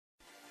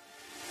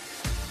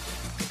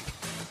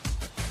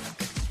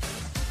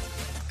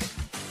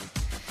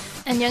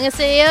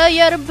안녕하세요,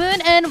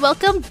 여러분, and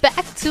welcome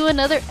back to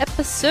another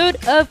episode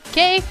of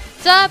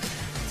KTop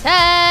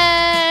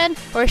 10,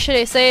 or should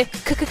I say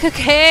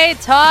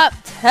KTop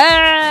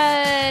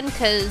 10?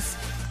 Because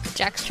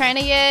Jack's trying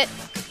to get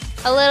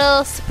a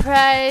little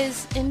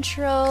surprise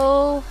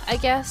intro, I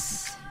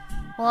guess.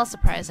 Well, not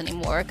surprise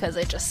anymore because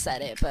I just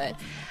said it, but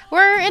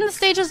we're in the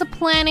stages of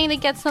planning to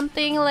get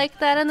something like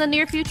that in the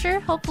near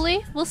future.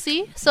 Hopefully, we'll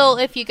see. So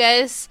if you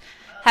guys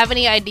have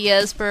any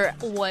ideas for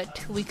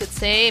what we could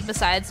say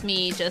besides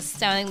me just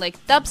sounding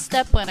like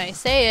dubstep when I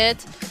say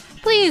it,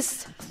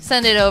 please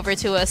send it over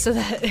to us so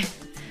that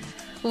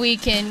we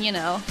can,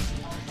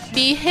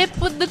 be hip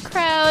with the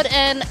crowd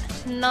and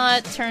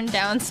not turn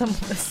down some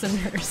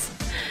listeners.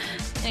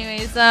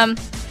 Anyways,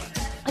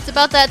 it's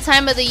about that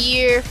time of the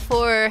year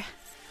for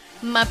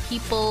my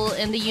people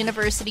in the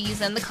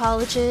universities and the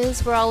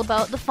colleges. We're all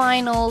about the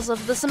finals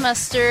of the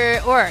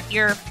semester, or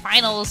your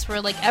finals for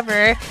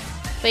ever.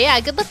 But yeah,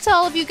 good luck to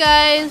all of you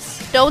guys.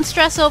 Don't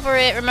stress over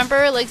it.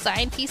 Remember, like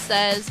Zion T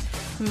says,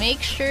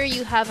 make sure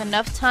you have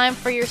enough time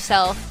for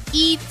yourself.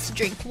 Eat,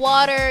 drink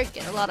water,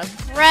 get a lot of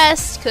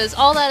rest, because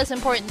all that is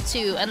important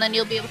too. And then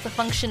you'll be able to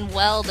function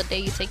well the day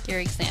you take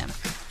your exam.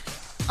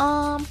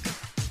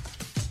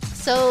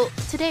 So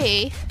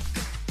today,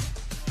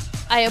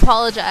 I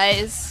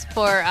apologize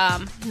for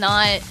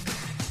not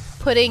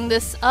putting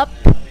this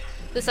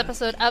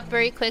episode up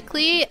very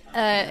quickly.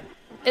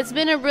 It's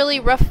been a really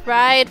rough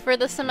ride for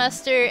the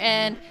semester,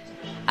 and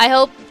I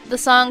hope the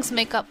songs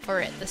make up for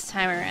it this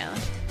time around.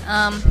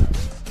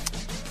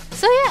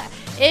 So yeah,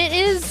 it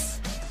is,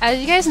 as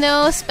you guys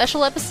know, a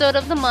special episode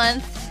of the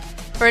month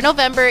for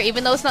November,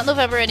 even though it's not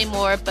November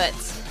anymore, but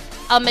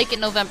I'll make it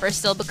November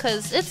still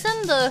because it's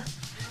in the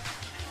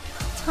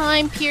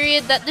time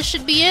period that this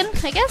should be in,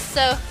 I guess.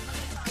 So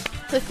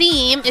the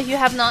theme, if you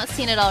have not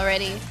seen it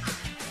already,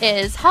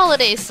 is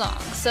holiday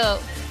songs. So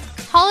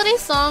holiday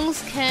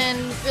songs can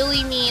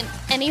really mean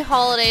any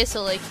holiday,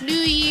 so like New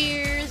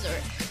Year's or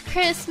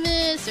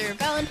Christmas or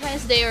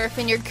Valentine's Day, or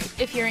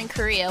if you're in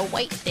Korea,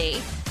 White Day.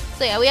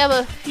 So yeah, we have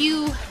a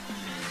few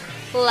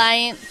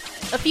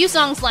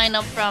songs lined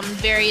up from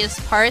various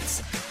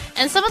parts,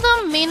 and some of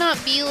them may not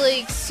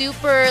be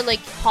super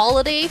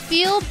holiday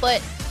feel,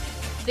 but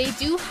they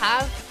do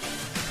have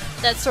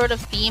that sort of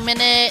theme in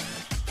it.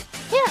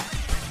 Yeah,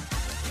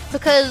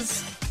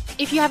 because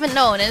if you haven't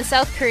known, in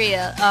South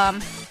Korea,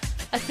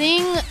 a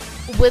thing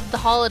with the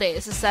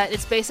holidays is that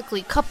it's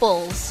basically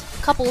couples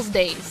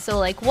days.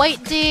 So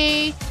White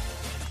Day,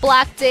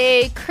 Black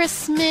Day,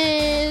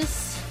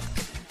 Christmas,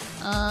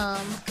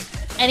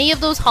 any of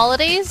those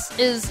holidays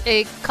is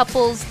a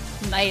couples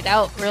night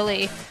out,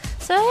 really.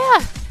 So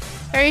yeah,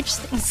 very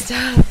interesting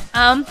stuff.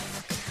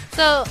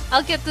 So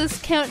I'll get this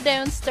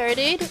countdown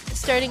starting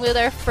with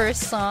our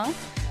first song,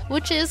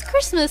 which is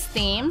Christmas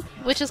themed,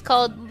 which is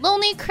called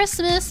Lonely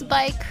Christmas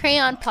by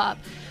KTop.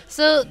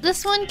 So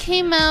this one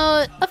came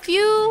out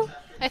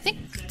I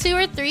think 2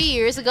 or 3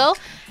 years ago,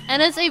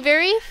 and it's a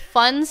very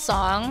fun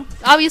song.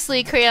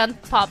 Obviously,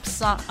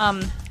 KTop's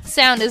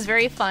sound is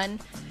very fun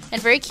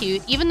and very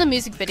cute. Even the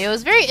music video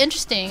is very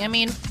interesting. I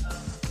mean,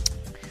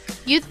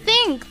 you'd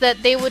think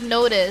that they would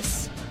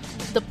notice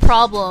the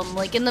problem,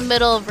 in the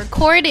middle of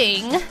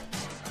recording.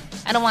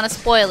 I don't want to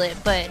spoil it,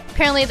 but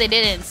apparently they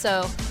didn't,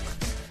 so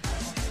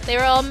they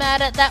were all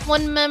mad at that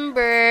one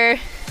member.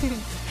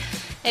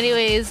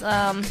 Anyways,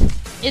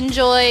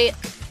 enjoy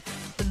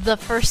the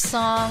first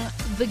song,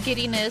 the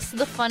giddiness,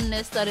 the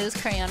funness that is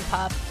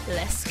KTop.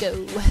 Let's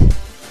go.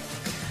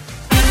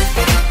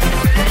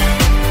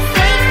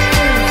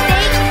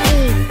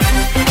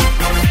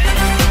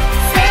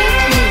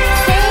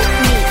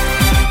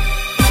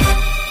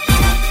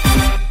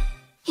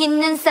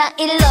 있는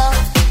사이로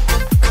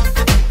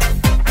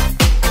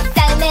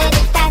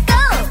딸매를 타고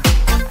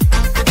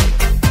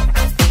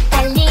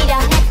달리려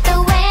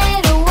해도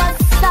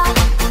외로웠어.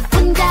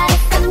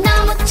 혼자라서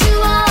너무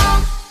추워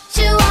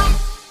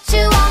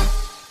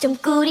좀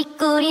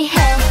꾸리꾸리해.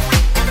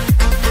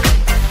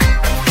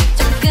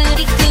 좀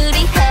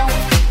꾸리꾸리해.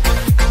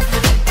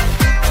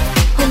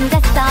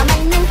 혼자서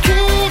맞는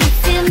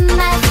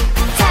크리스마스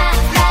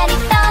차라리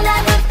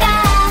떠나볼까.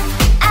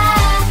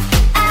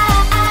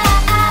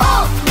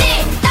 오늘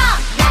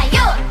떠나요.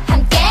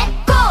 함께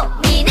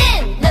고민은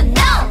넌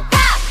팝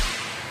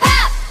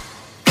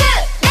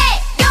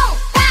그래요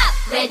팝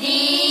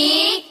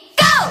레디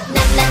고.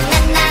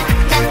 나나나나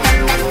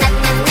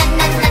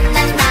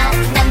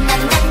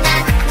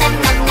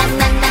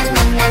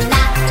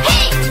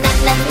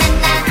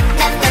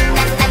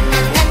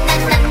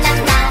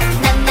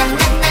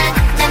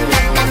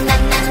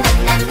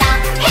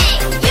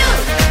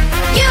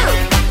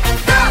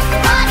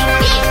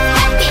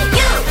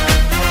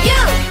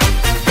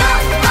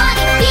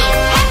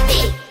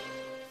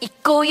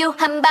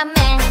고요한 밤에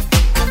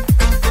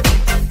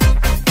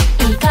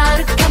이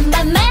거룩한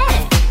밤에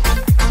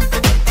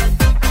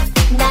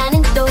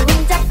나는 또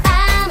혼자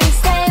밤을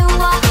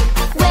새워.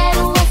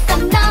 외로워서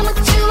너무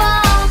추워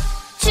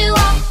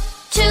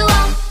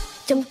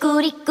좀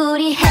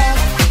꾸리꾸리해.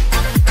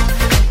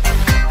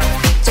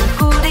 좀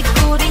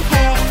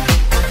꾸리꾸리해.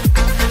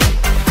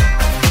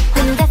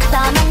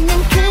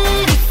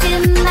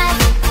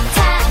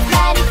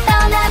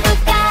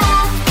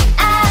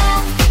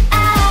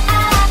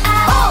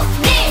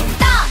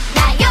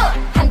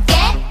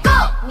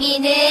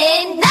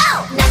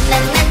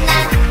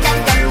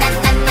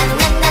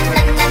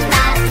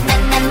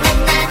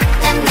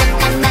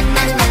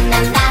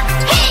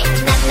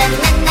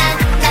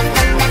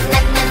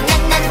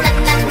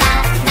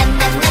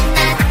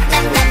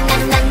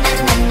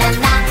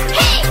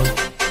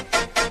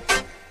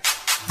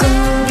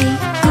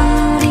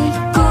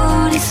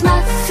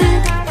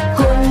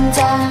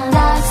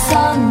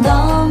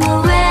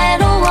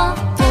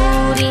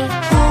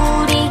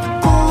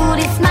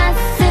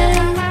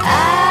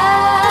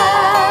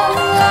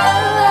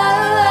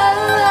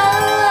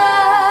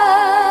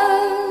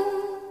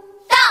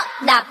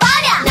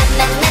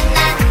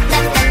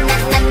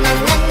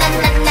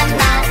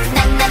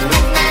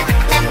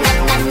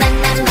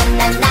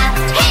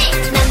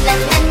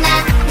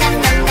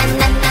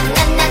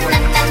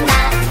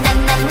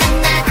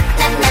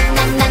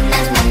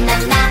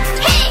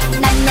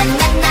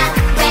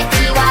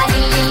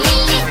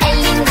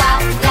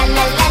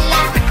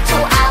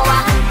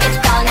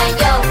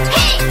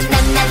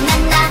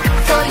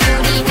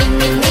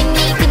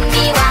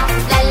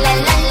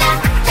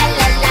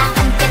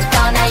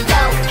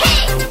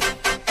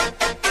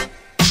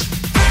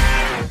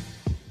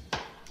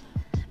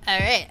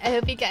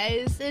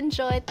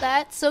 enjoyed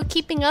that. So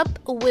keeping up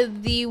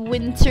with the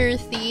winter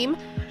theme,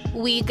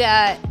 we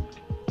got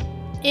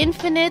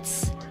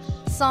Infinite's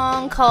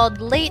song called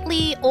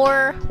Lately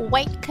or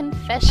White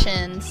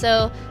Confession.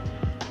 So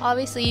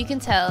obviously you can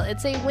tell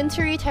it's a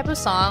wintry type of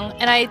song,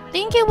 and I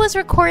think it was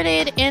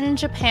recorded in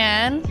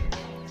Japan,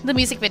 the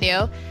music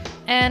video,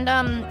 and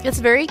it's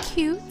very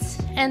cute.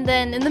 And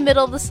then in the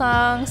middle of the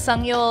song,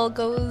 Sangyeol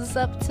goes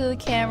up to the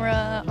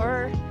camera,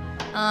 or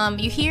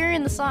you hear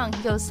in the song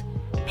he goes,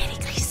 Merry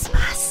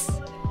Christmas,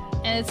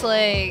 and it's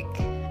like,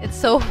 it's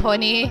so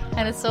funny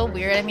and it's so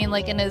weird. I mean,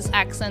 like in his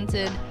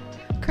accented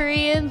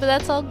Korean, but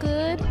that's all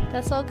good.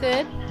 That's all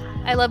good.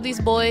 I love these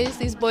boys.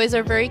 These boys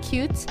are very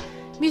cute.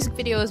 Music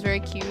video is very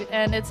cute,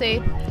 and it's a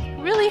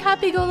really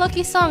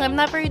happy-go-lucky song. I'm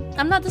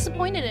not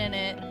disappointed in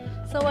it.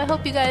 So I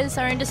hope you guys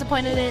aren't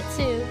disappointed in it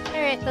too.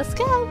 All right, let's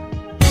go.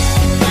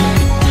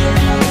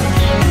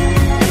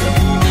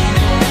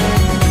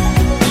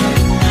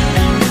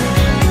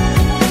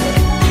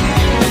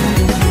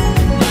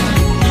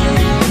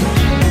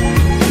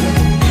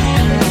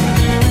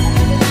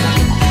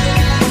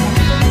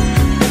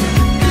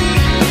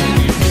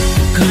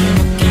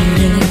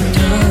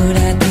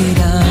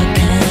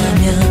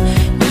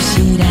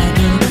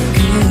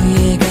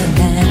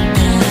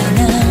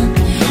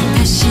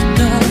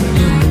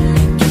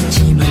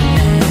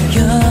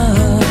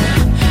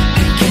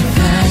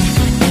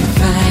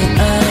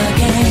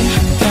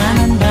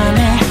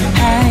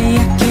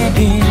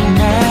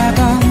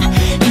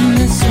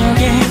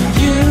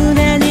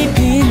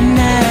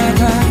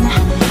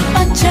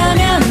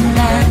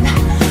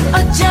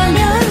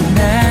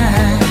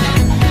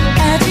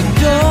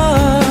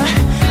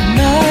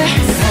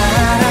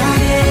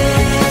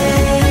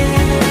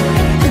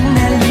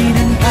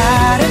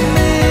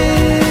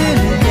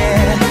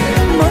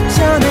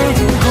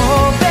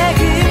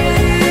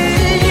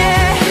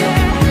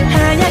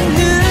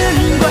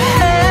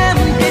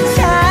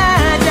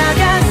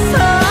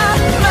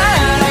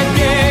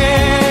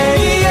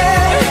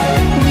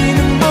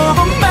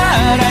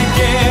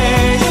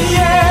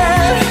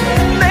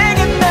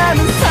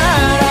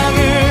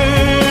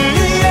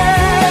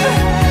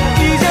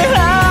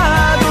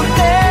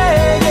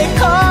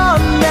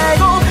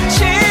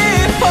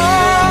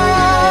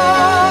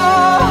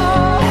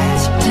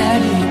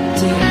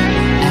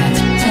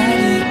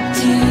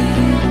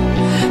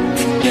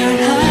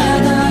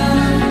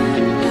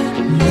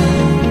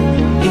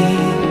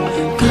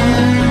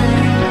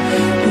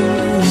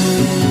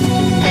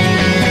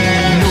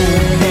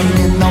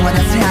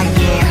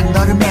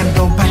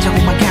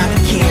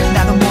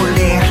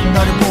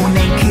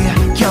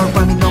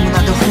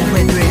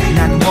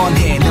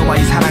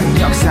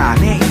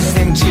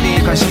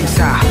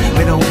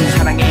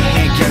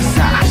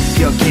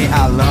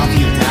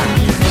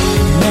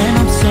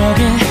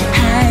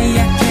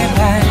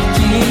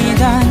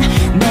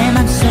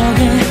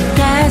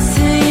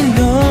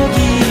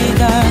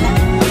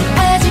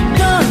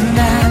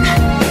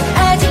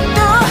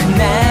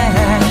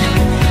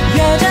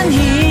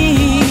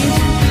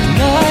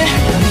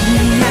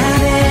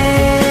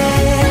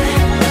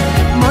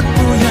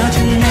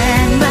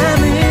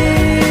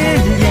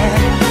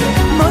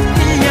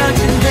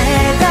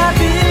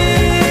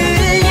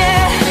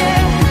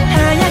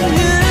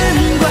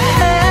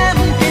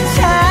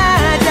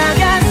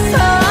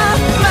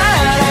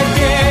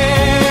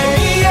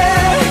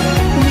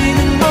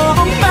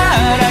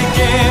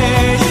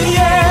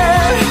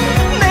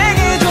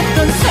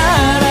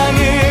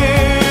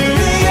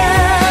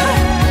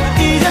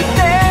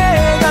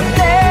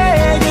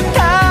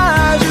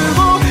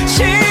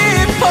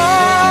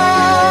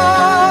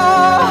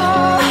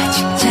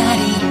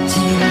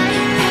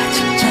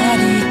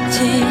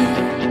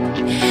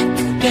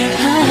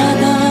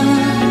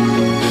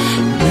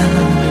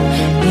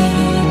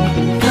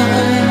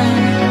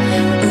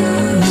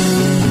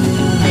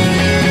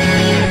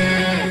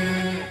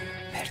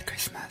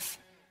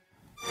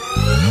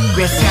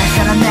 왜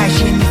쌀쌀한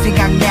날씨 네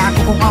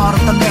생각나고 꼭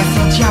얼었던 내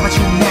손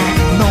잡아준 날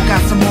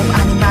녹아서 몸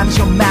안이 맘이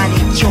좀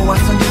많이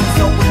좋았어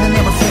네서 웃는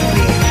내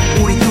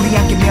모습이 우리 둘이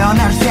함께면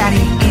하루살이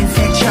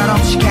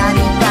인생처럼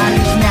시간이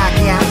빨리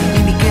지나게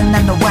이미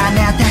끝난 너와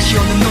나 다시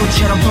오는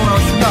누처럼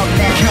돌아올 순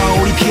없네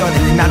겨울이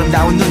피어드는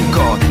아름다운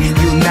눈꽃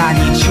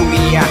유난히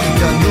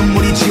추위약했던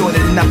눈물이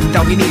지워내는 나쁜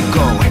따윈 있고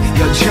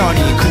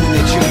여전히 그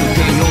눈에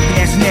주목돼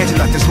용기내서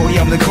내질렀던 소리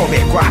없는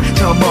고백과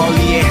저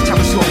멀리에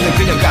잡을 수 없는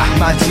그녀가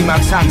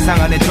마지막 상상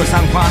안에 저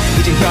상황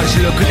이제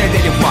현실로 그대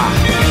데려와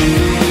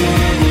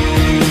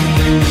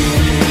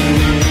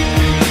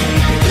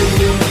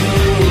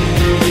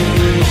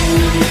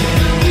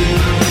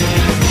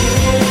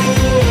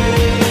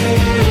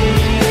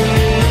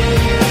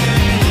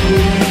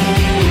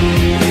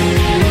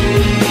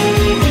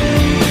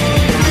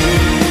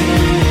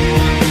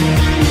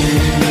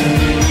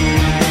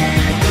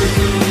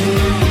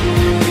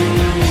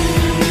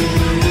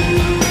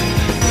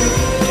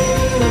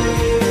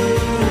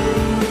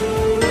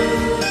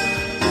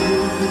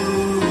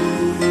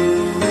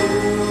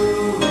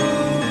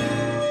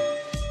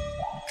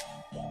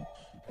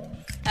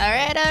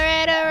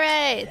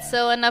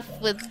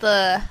enough with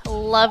the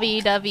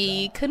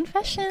lovey-dovey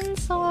confession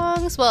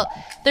songs. Well,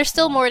 there's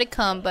still more to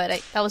come,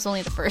 but that was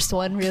only the first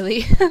one,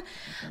 really.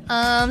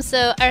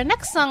 So our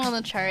next song on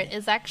the chart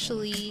is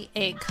actually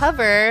a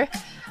cover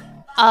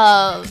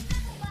of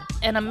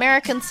an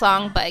American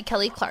song by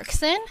Kelly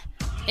Clarkson.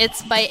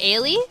 It's by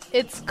Ailey.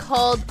 It's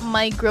called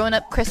My Grown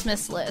Up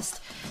Christmas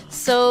List.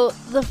 So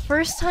the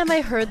first time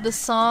I heard the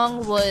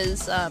song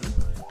was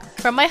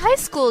from my high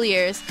school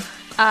years.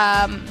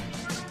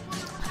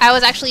 I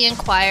was actually in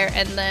choir,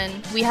 and then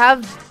we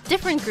have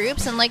different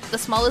groups, and like the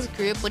smallest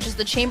group, which is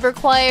the chamber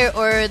choir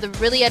or the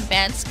really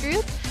advanced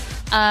group,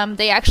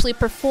 they actually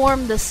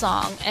perform the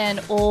song, and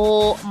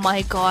oh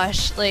my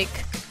gosh, like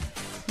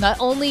not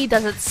only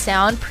does it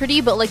sound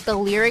pretty, but like the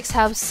lyrics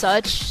have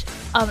such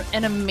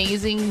an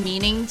amazing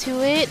meaning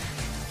to it.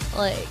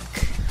 Like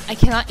I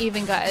cannot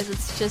even, guys.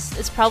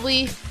 It's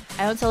probably,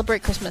 I don't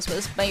celebrate Christmas, but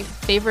it's my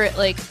favorite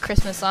like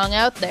Christmas song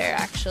out there,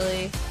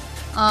 actually.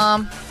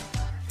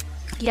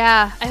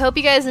 Yeah, I hope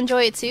you guys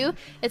enjoy it too.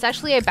 It's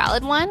actually a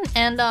ballad one,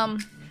 and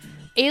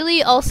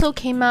Ailey also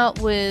came out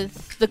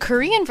with the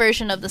Korean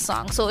version of the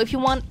song. So if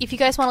you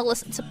guys want to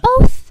listen to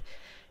both,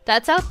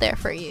 that's out there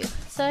for you.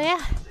 So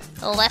yeah,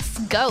 let's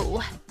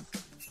go.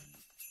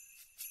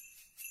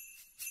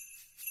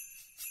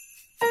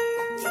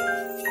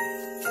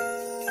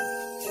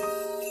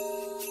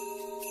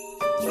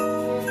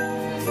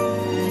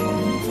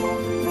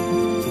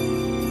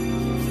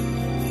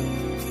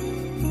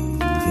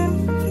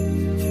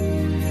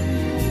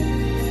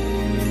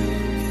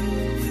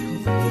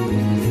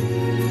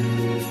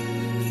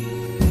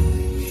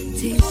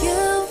 Do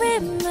you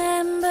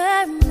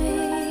remember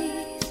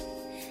me?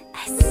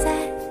 I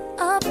sat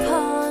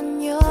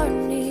upon your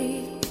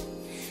knee,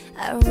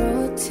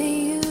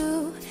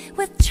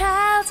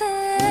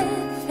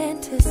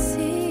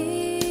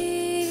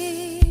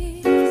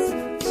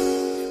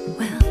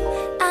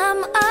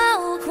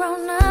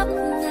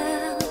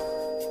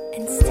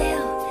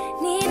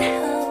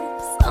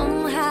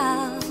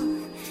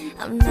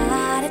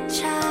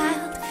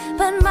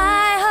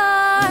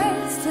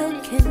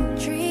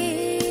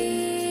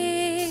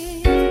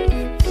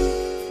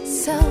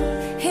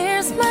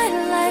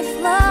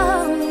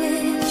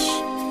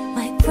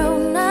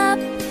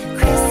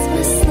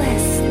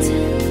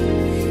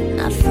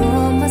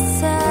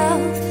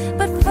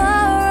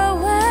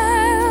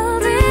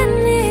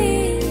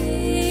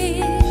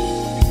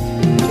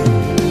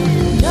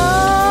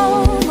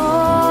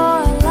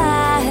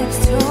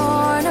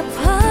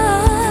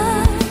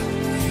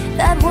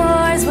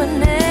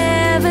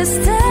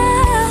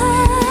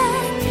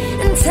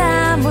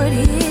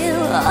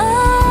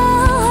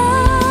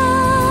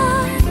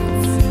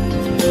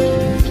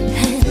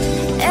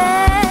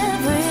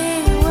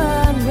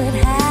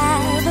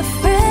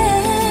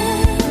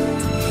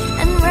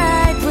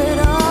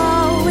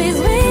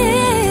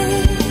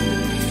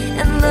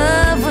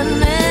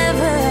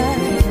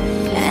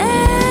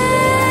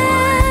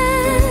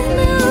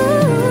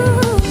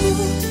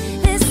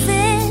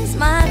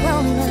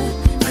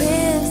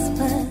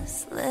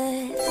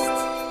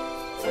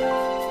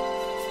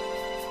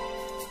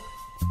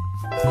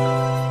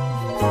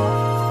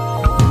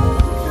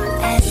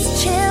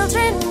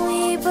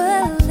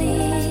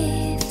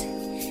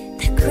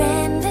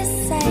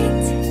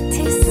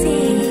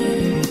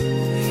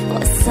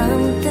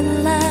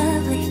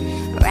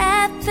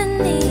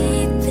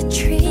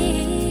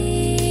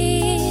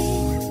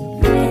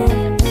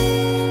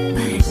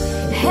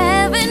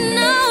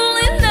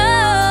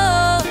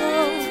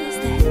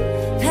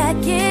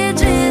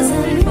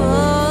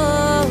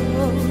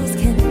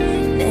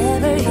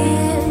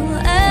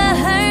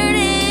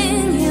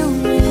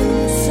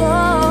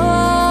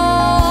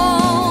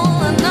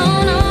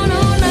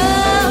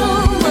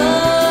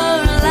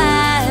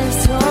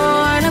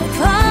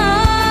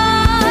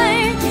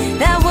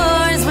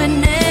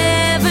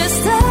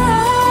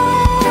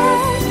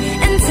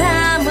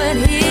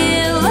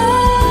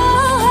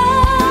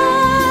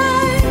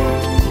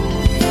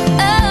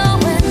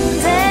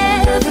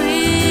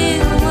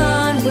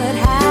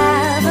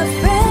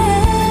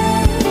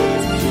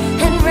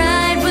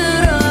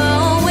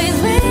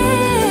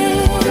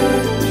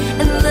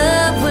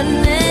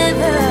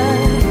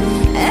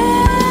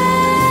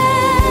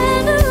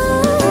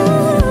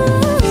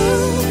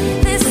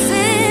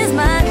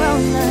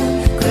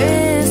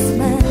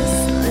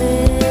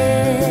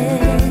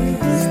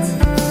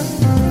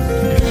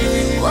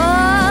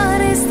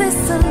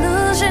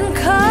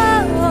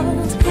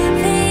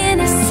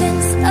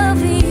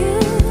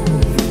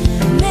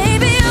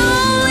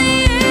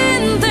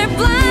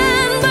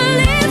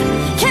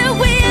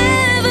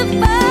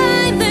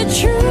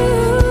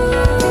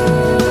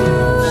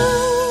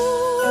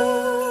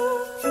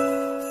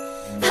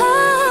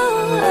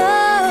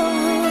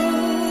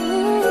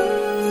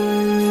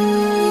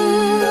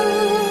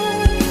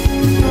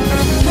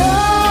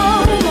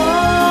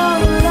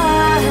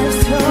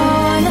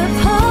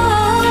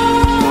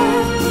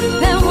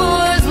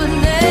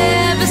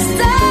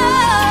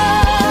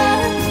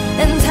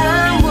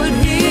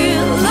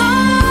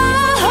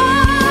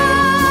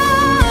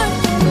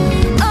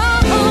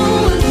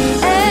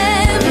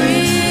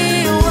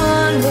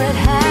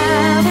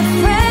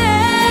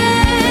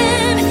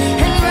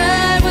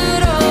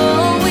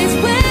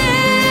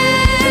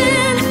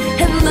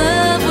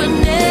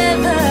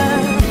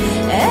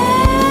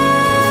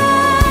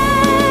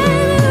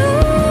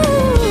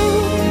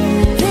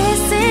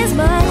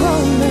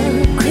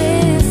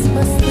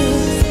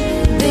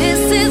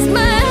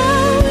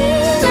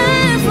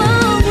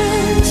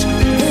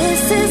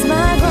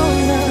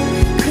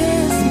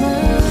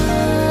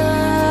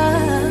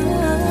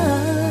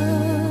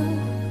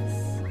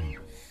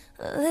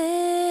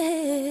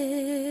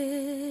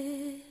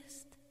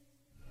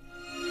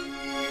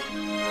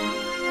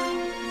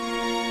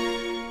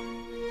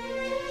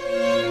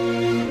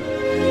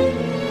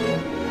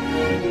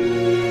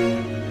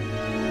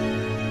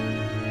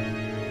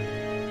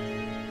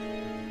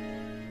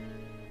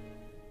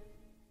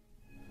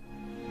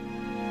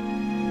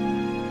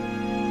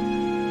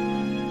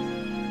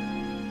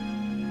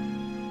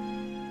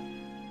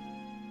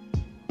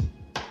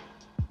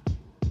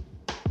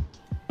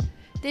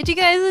 Did you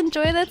guys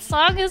enjoy that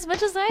song as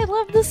much as I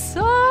love this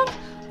song?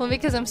 Well,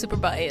 because I'm super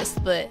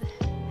biased, but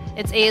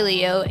it's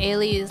Ailey, yo.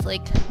 Ailey is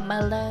like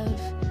my love.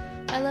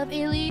 I love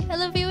Ailey. I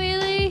love you,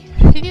 Ailey.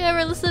 If you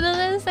ever listen to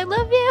this, I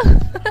love you.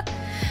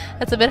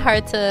 That's a bit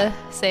hard to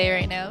say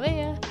right now, but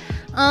yeah.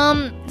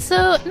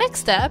 So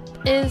next up,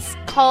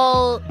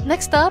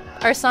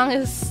 our song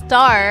is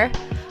Star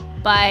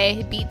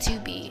by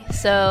B2B.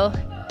 So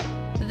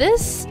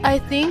this, I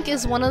think,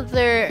 is one of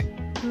their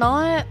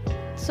not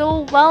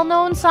so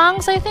well-known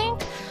songs, I think.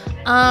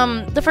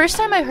 The first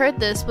time I heard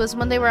this was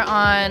when they were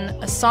on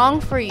A Song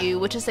for You,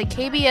 which is a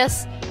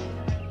KBS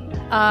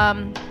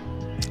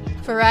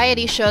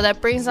variety show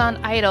that brings on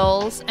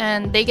idols,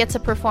 and they get to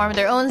perform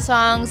their own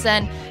songs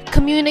and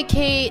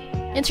communicate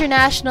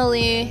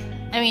internationally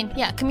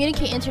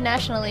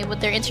with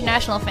their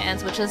international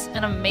fans, which is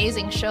an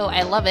amazing show.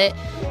 I love it.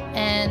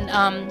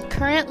 And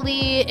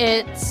currently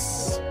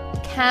it's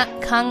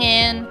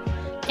Kangin,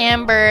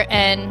 Amber,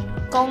 and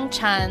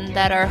Gongchan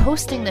that are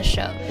hosting the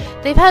show.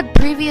 They've had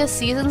previous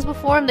seasons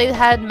before and they've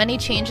had many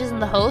changes in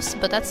the hosts,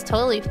 but that's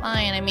totally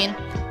fine. I mean,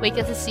 we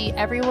get to see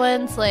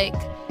everyone's like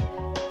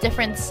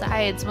different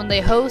sides when they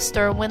host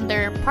or when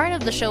they're part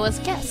of the show as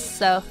guests,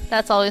 so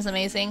that's always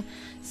amazing.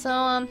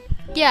 So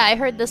yeah, I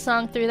heard this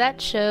song through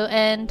that show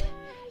and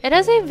it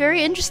has a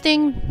very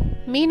interesting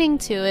meaning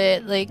to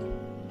it. Like,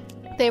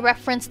 they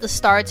reference the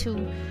star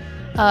to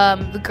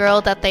the girl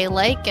that they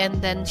like,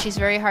 and then she's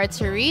very hard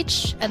to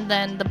reach, and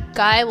then the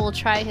guy will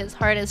try his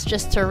hardest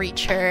just to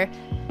reach her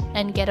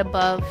and get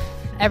above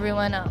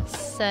everyone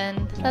else.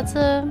 And that's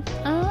I don't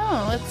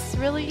know, it's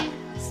really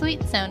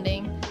sweet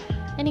sounding.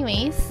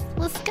 Anyways,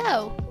 let's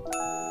go.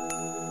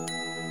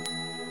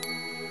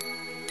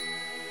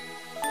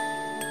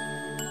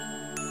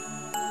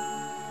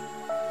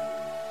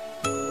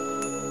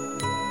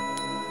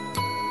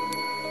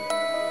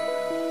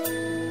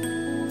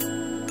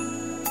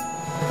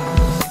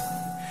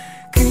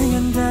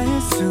 그냥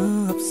닿을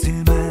수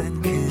없을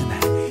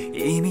만큼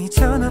이미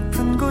저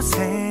높은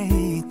곳에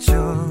있죠.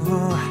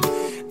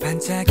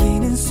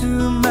 반짝이는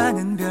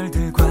수많은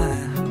별들과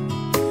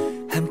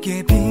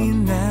함께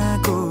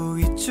빛나고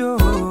있죠.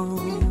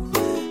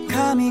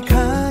 감히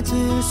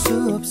가질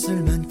수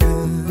없을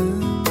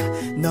만큼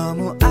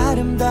너무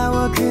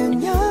아름다워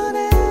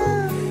그녀는.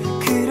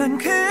 그런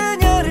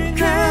그녀를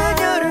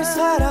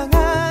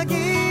사랑하기,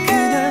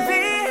 그녀를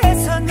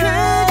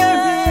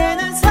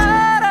위해는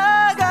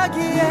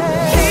살아가기에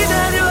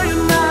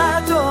기다려요.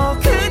 나도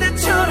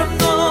그대처럼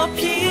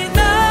높이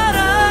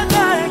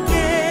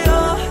날아갈게요.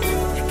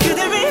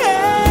 그댈 위해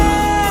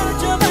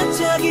저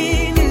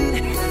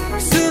반짝이는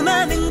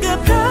수많은 그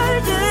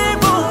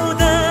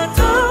별들보다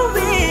더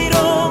위로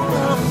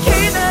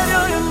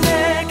기다려요.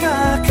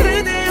 내가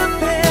그대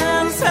옆에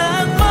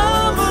항상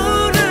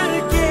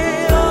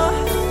머무를게요.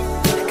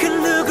 그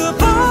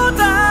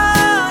누구보다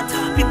더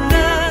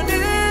빛나는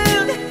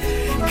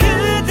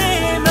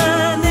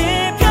그대만의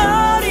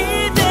별이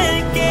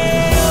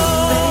될게요.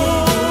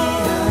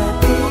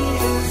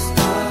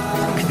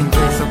 그댄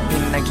계속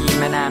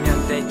빛나기만 하면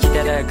돼.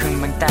 기다려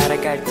금방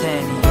따라갈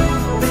테니.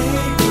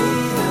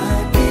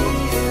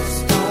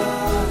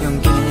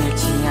 용기는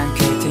잃지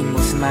않게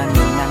뒷모습만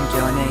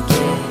남겨내게.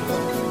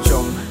 좀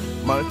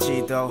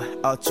멀지도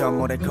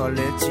어쩜 오래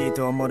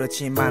걸릴지도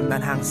모르지만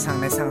난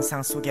항상 내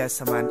상상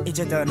속에서만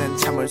이제 더는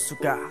참을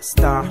수가.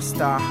 Star,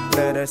 star,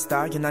 little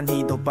star,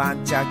 유난히도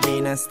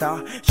반짝이는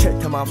star. 쉴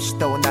틈 없이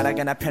또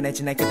날아가나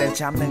편해지네 그댈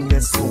잡는 그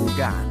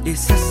순간. 이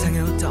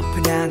세상을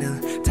덮은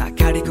하늘 다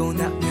가리고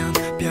나면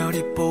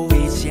별이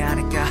보이지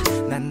않을까.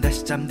 난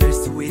다시 잠들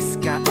수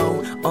있을까.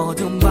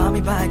 어두운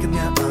밤이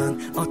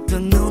밝으면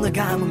어떤 눈을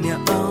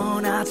감으면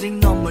아직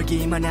넌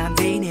멀기만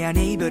한데 내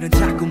안에 이별은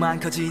자꾸만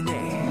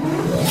커지네.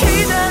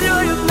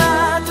 기다려요.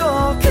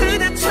 나도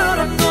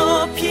그대처럼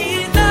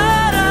높이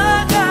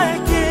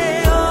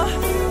날아갈게요.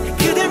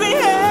 그댈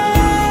위해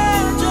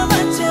저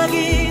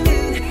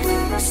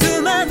반짝이는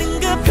수많은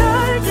그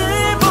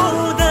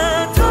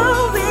별들보다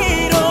더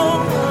위로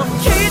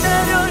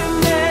기다려요.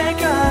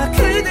 내가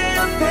그대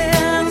옆에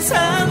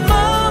항상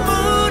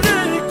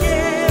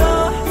머무를게요.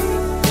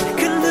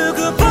 그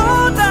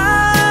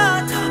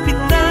누구보다 더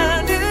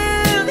빛나는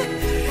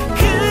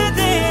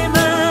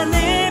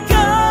그대만의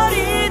별이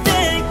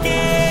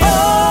될게요.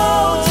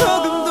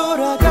 조금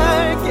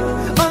돌아갈게.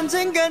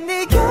 언젠간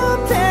네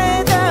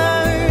곁에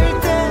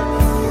닿을 때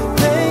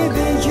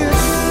Baby you.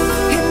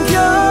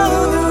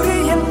 힘겨운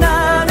우리의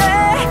날에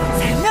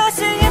살며시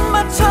입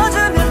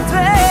맞춰주면 돼.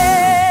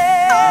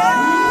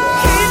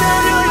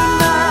 기다려요.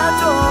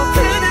 나도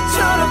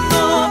그대처럼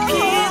높이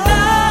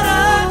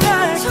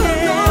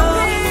날아갈게요.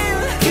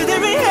 그댈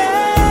위해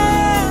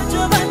저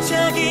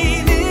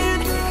반짝이는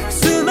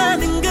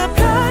수많은 그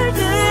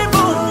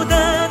별들보다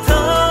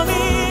더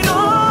위로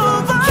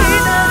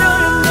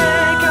기다려요.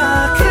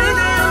 내가 그대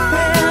옆에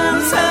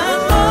항상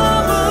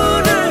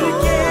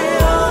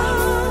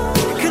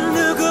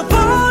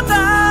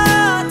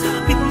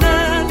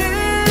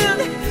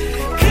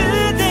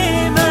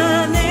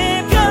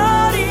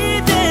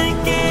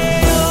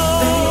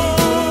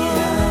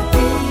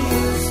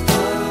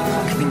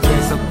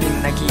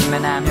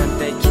있기만 하면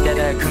돼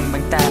기다려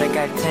금방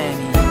따라갈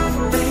테니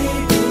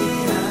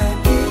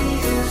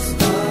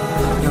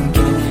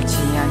용기는 잃지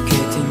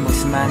않게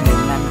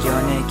뒷모습만을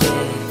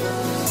남겨내게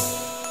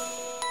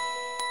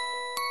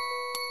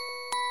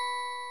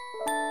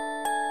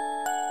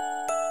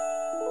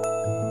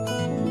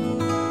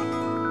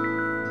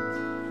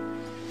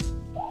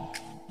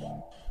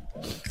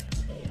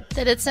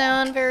Did it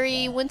sound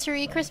very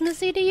wintry,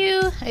 Christmassy to you?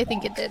 I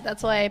think it did.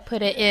 That's why I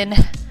put it in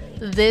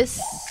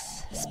this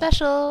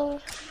special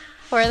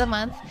for the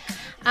month.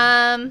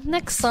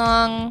 Next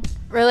song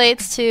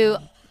relates to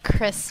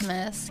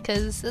Christmas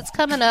because it's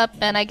coming up,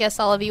 and I guess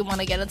all of you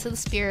want to get into the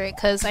spirit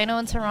because I know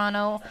in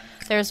Toronto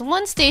there's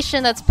one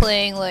station that's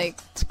playing like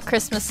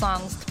Christmas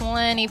songs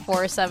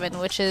 24/7,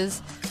 which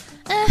is,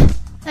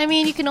 I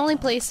mean, you can only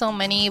play so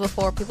many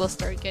before people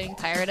start getting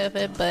tired of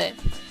it, but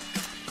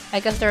I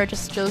guess there are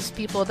just those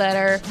people that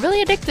are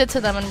really addicted to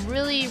them and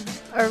really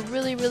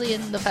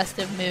in the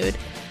festive mood.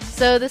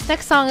 So this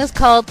next song is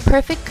called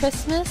Perfect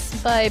Christmas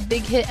by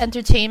Big Hit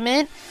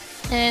Entertainment,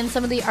 and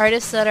some of the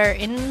artists that are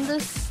in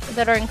this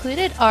that are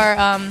included are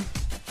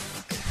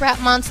Rap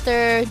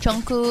Monster,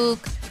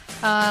 Jungkook,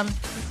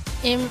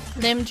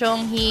 Lim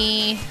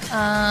Jong-hee,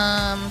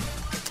 I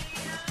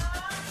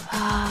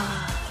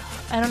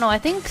don't know, I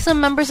think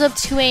some members of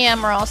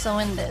 2AM are also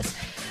in this.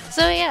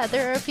 So yeah,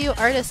 there are a few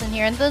artists in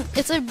here, and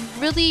it's a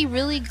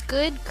really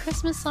good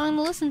Christmas song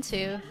to listen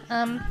to.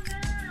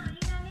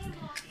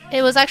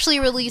 It was actually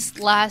released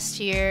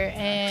last year,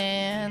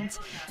 and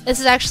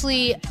this is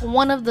actually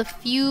one of the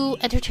few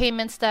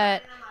entertainments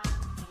that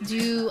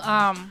do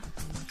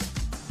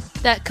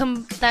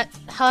that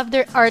have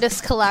their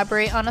artists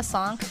collaborate on a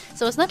song.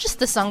 So it's not just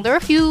this song. There are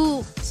a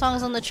few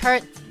songs on the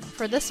chart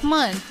for this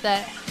month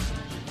that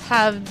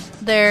have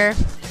their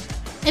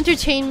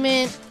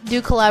entertainment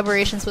do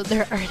collaborations with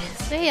their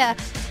artists. So yeah,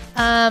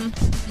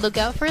 look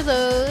out for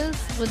those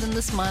within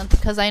this month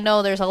because I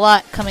know there's a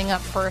lot coming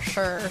up for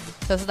sure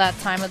because of that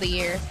time of the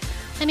year.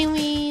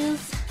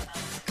 Anyways,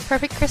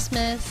 Perfect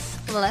Christmas,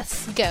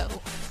 let's go.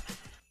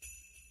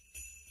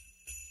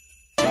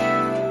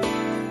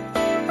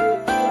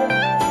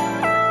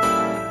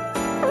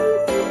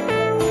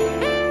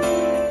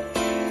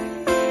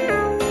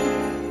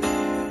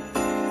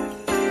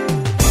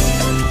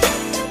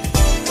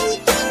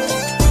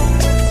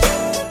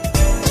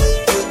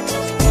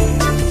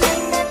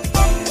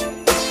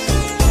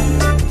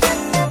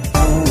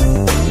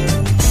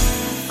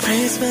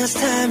 Christmas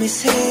time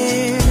is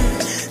here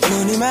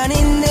눈이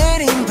많이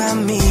내린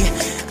밤이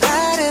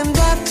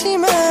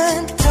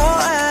아름답지만 더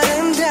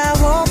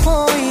아름다워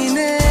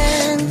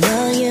보이는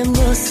너의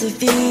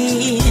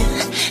모습이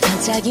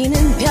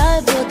반짝이는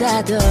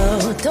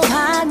별보다도 더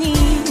환히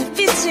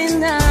빛이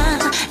나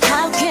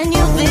How can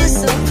you be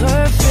so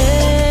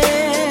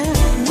perfect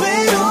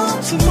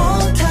외롭지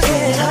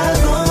못하게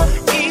하고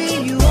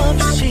이유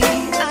없이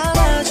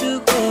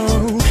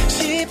안아주고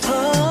싶어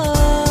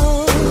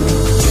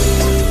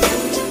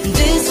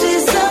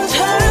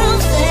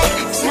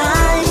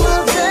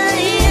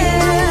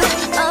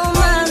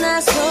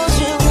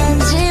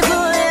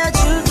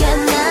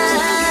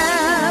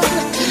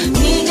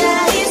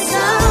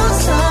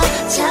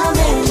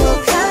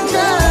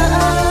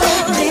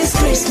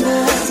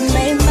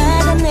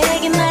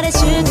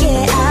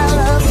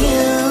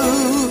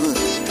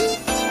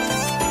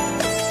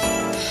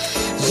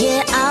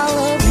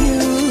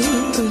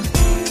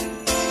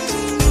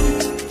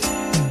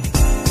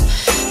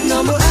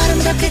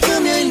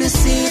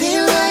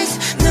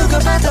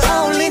봐도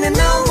어울리는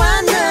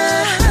너와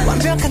나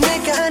완벽한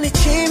내가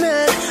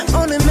아니지만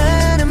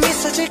오늘만은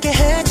미소 짓게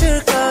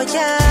해줄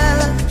거야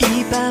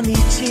이 밤이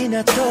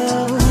지나도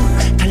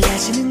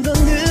달라지는 건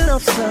늘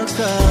없어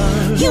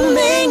girl You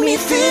make me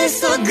feel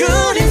so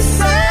good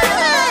inside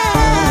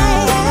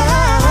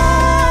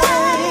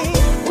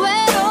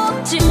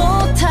외롭지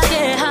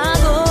못하게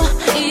하고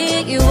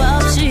이유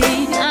없이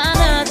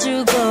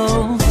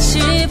안아주고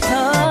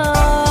싶어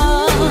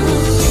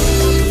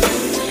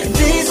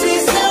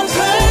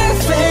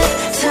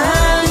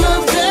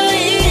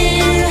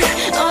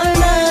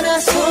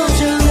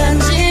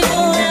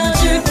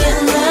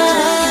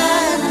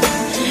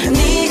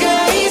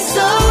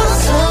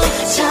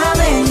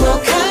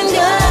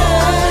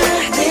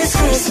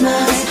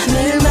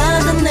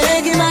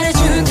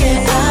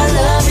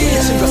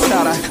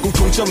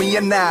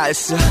공통점이야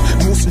나였어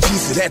무슨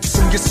짓을 해도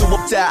숨길 수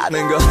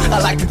없다는 거 I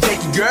like to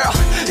take you girl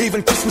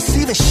Even Christmas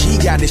Eve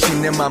시간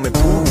대신 내 맘을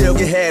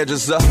부대게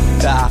해줘서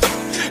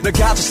널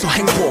가져서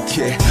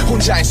행복해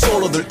혼자인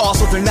솔로들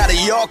어서들 나를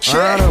욕해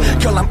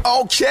Girl I'm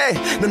okay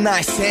넌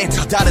나의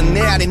센터 다른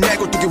애 아닌 내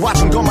굴뚝에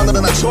와준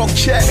것만으로 난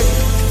좋게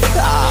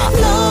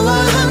너와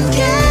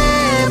함께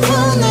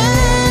보낸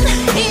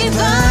이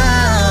밤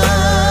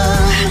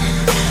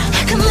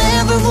I can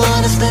never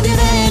wanna spend it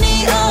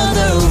any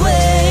other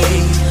way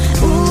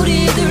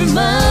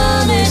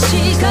우리들만의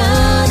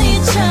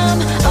시간이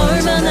참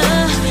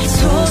얼마나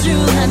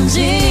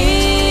소중한지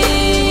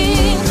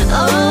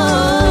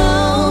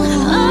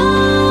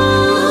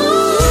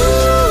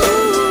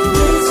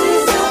This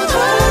is the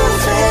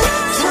perfect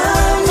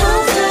time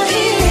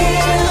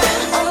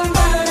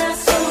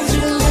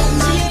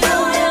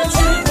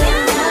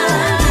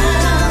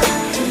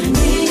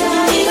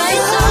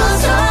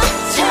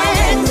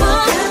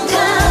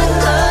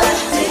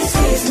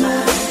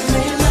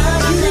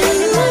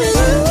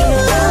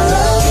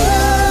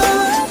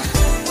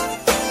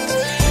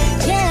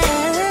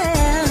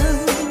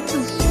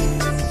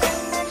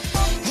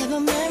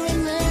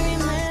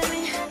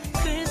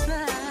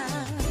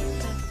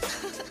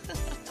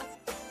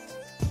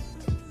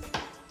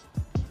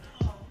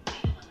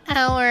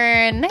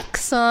Our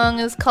next song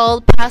is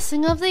called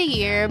Passing of the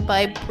Year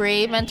by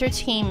Brave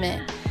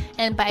Entertainment.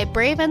 And by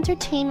Brave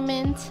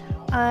Entertainment,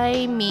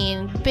 I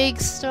mean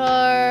Big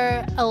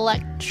Star,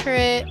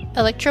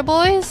 Electro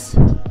Boys,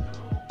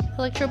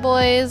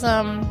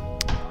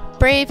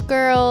 Brave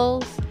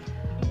Girls,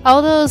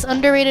 all those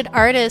underrated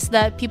artists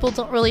that people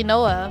don't really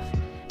know of.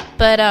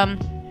 But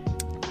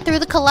through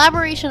the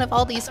collaboration of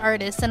all these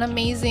artists, an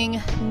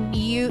amazing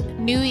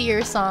New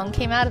Year song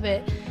came out of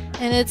it.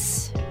 And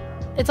it's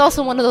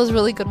also one of those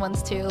really good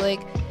ones too. Like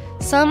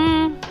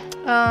some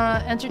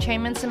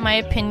entertainments, in my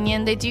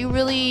opinion, they do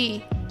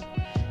really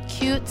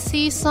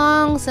cutesy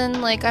songs,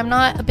 and like I'm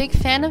not a big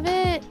fan of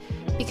it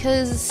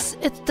because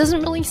it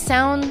doesn't really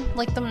sound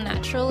like them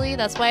naturally.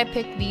 That's why I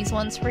picked these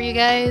ones for you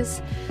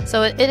guys.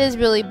 So it is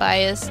really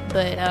biased,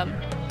 but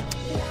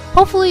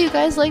hopefully you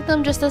guys like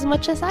them just as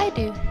much as I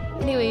do.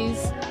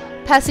 Anyways,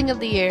 Passing of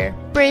the Year,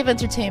 Brave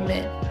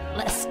Entertainment.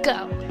 Let's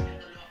go.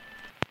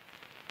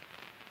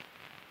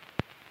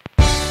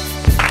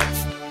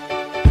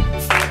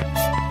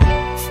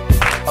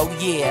 Oh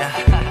yeah,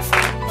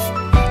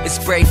 it's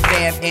Brave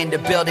Fam in the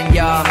building,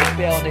 y'all.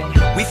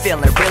 We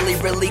feeling really,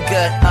 really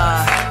good,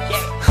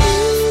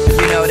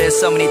 You know there's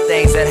so many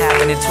things that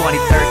happened in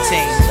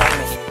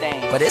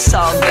 2013, but it's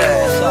all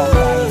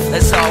good.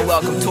 Let's all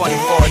welcome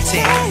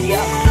 2014.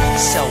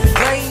 So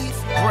brave.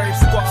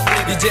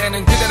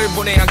 이제는 그대를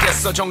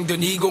보내야겠어.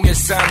 정든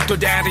 2013 또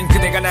다른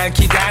그대가 날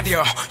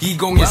기다려.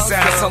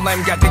 2014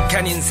 설렘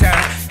가득한 인사.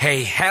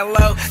 Hey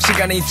hello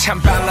시간이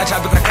참 빨라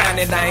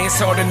자동화가네 나의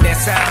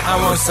 34살. I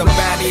want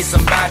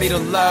somebody to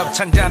love.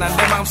 잔잔한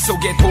내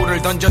맘속에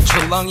돌을 던져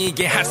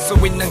출렁이게 할 수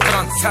있는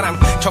그런 사람.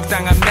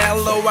 적당한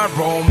멜로와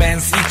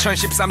로맨스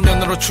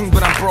 2013년으로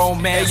충분한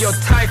브로맨스. Your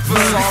type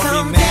of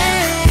sorry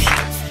man.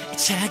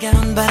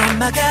 차가운 바람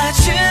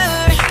막아줄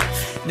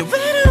너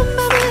외로운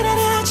맘을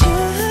알아줘.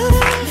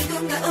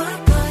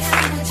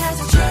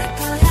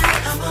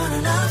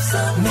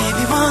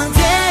 Maybe one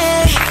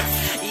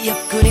day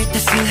옆구리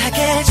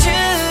따스하게 해줄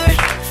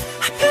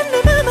한편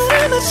내 맘을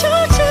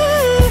알아줘줘.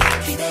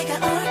 그대가 올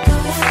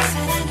거야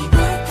사랑이 올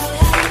거야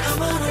I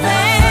wanna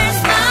Where's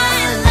my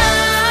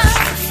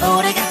love.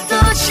 올해가 또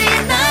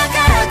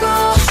지나가고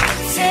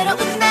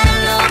새로운 날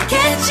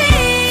오겠지.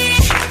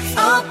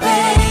 Oh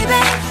baby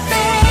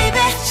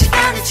baby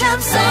시간이 참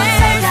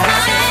쏠살라.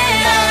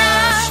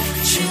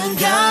 추운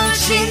겨울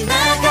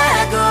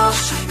지나가고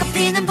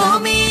꽃피는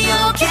봄이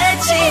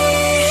오겠지.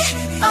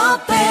 Oh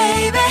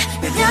baby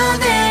몇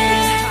년을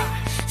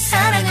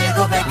사랑을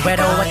고백해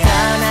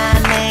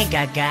외로웠던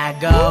내가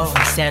가고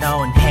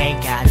새로운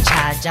해가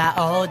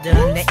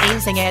찾아오든 내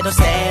인생에도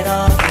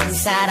새로운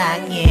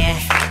사랑이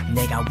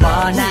내가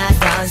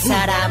원하던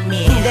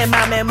사람이 내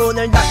맘의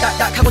문을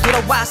닥닥닥 하고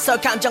들어와서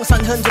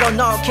감정선 흔들어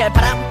놓게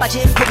바람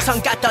빠진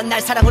풍선 같던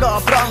날 사랑으로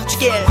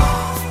불어주길.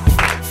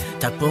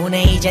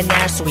 덕분에 이제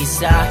날 수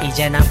있어.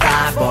 이제 난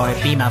fly boy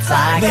be my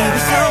fly girl. Baby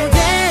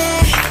someday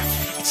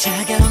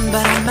차가운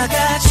바람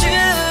막아줄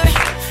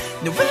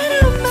너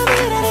외로운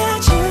맘을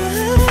알아줘.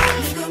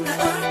 누군가 올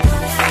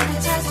거야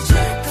날 찾아줄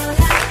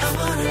거야 I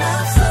wanna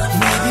love somebody.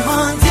 Maybe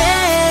one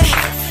day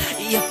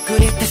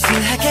옆구리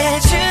따스하게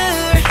해줄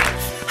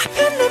한편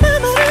내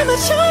맘을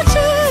알아줘줘.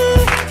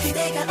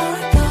 그대가 올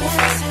거야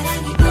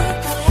사랑이 올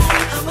거야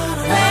I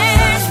wanna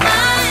Where's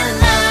my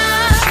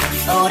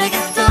love. 올해가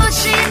또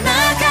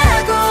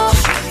지나가고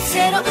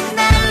새로운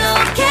날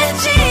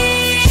오겠지.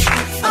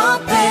 Oh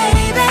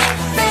baby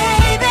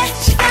baby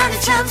시간이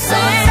참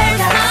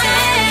쏠살라.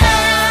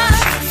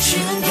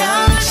 추운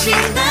겨울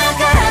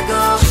지나가고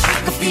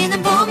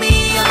꽃피는 봄이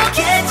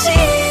오겠지.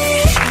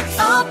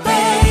 Oh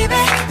baby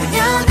몇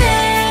년을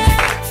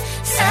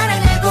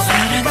사랑을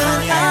고백할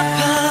거야.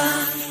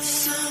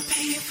 So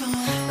beautiful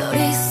But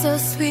it's so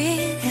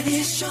sweet And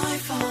it's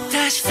joyful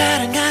다시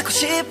사랑하고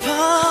싶어.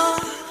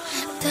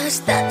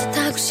 다시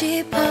따뜻하고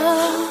싶어.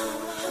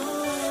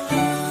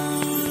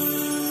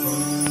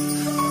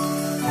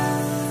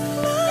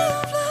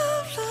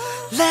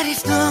 Let it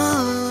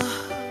snow.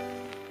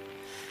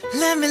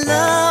 Let me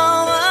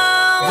love.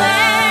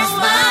 Where's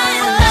my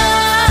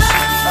love.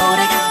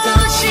 올해가 또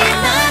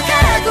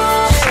지나가고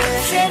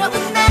새로운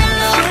날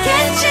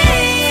오겠지.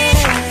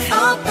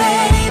 Oh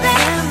baby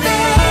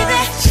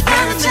baby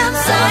시간은 참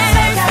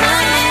쏠살라.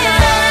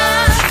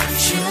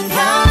 추운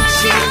겨울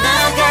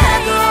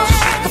지나가고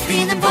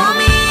꽃피는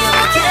봄이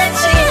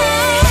오겠지.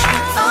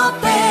 Oh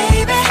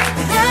baby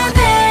너를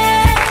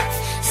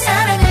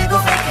사랑을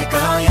고백할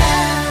거야.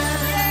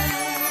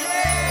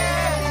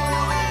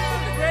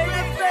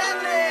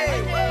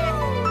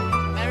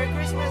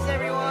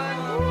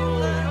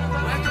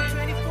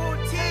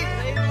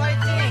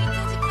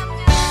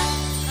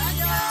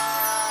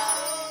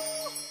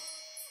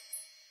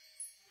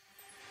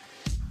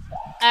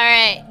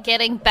 Alright,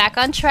 getting back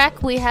on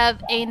track, we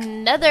have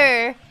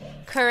another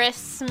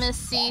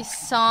Christmassy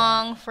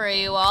song for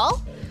you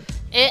all.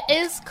 It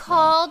is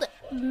called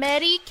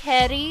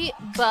Medikeri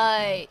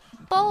by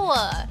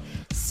Boa.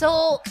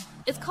 So,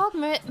 it's called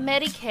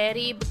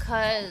Medikeri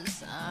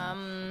because, I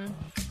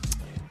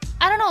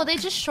don't know, they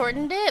just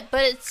shortened it,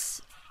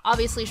 but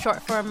obviously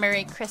short for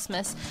Merry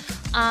Christmas.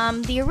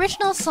 The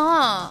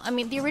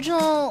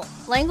original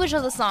language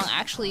of the song,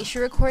 actually, she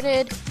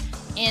recorded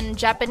in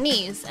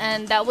Japanese,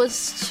 and that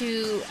was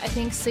to, I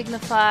think,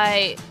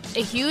 signify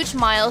a huge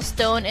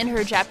milestone in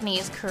her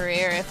Japanese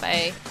career, if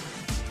I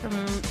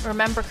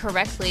remember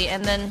correctly.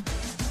 And then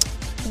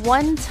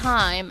one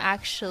time,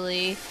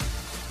 actually,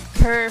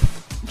 her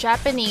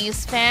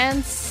Japanese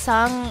fans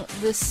sung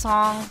this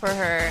song for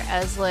her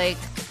as like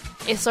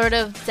a sort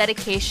of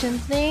dedication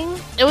thing.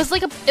 It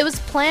was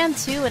planned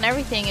too and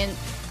everything, and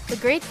the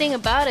great thing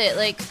about it,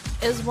 like,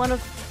 is one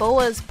of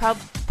Boa's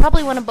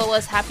probably one of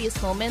Boa's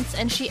happiest moments,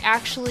 and she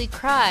actually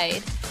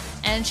cried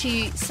and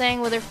she sang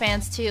with her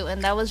fans too,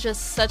 and that was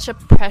just such a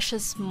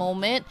precious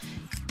moment.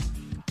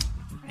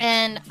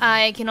 And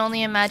I can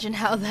only imagine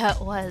how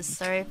that was.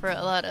 Sorry for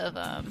a lot of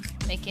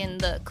making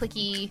the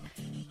clicky,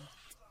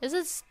 is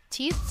it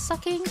teeth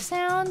sucking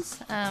sounds?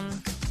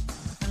 I'm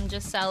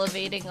just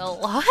salivating a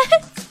lot.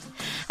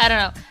 I don't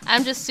know.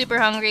 I'm just super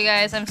hungry,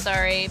 guys. I'm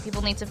sorry.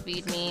 People need to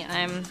feed me.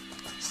 I'm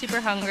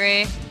super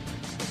hungry.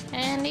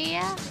 And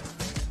yeah,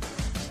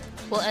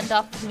 we'll end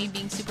off with me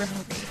being super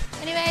hungry.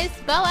 Anyways,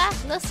 Boa,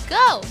 let's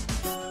go!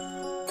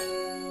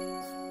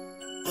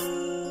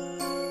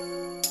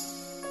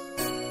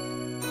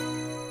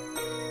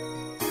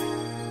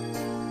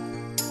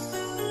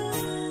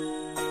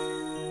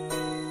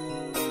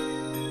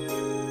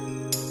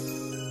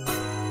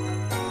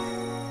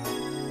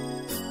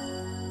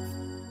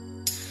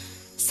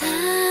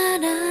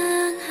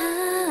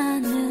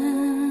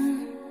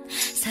 사랑하는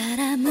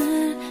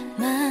사람을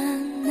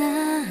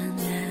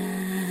만나면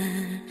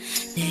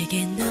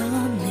내겐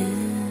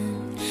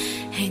없는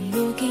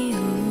행복이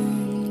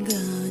온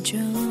거죠.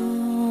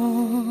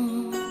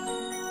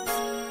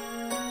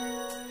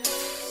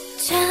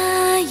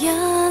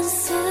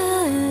 자연스레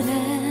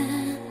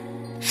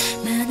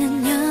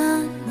많은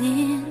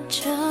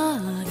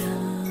연인처럼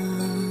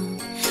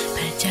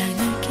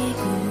발장을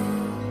끼고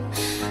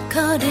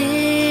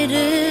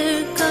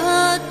거리를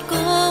걷고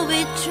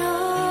있죠.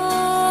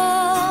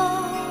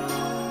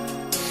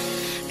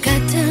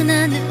 같은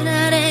하늘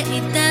아래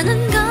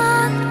있다는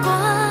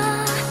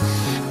것과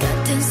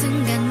같은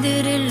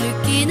순간들을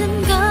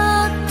느끼는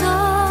것도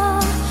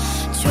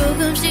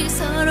조금씩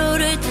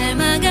서로를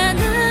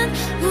닮아가는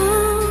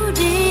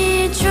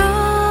우리죠.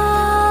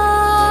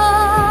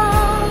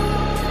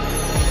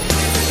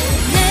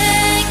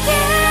 내게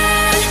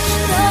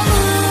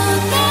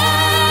너무나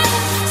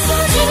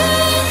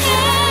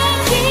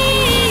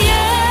소중하기에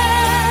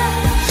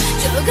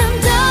조금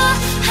더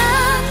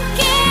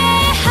함께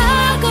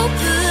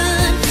하고픈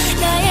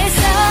나의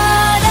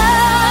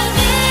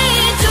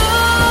사랑이죠.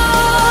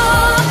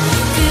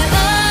 그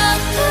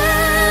어떤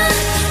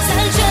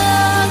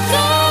사정도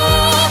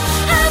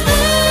아무런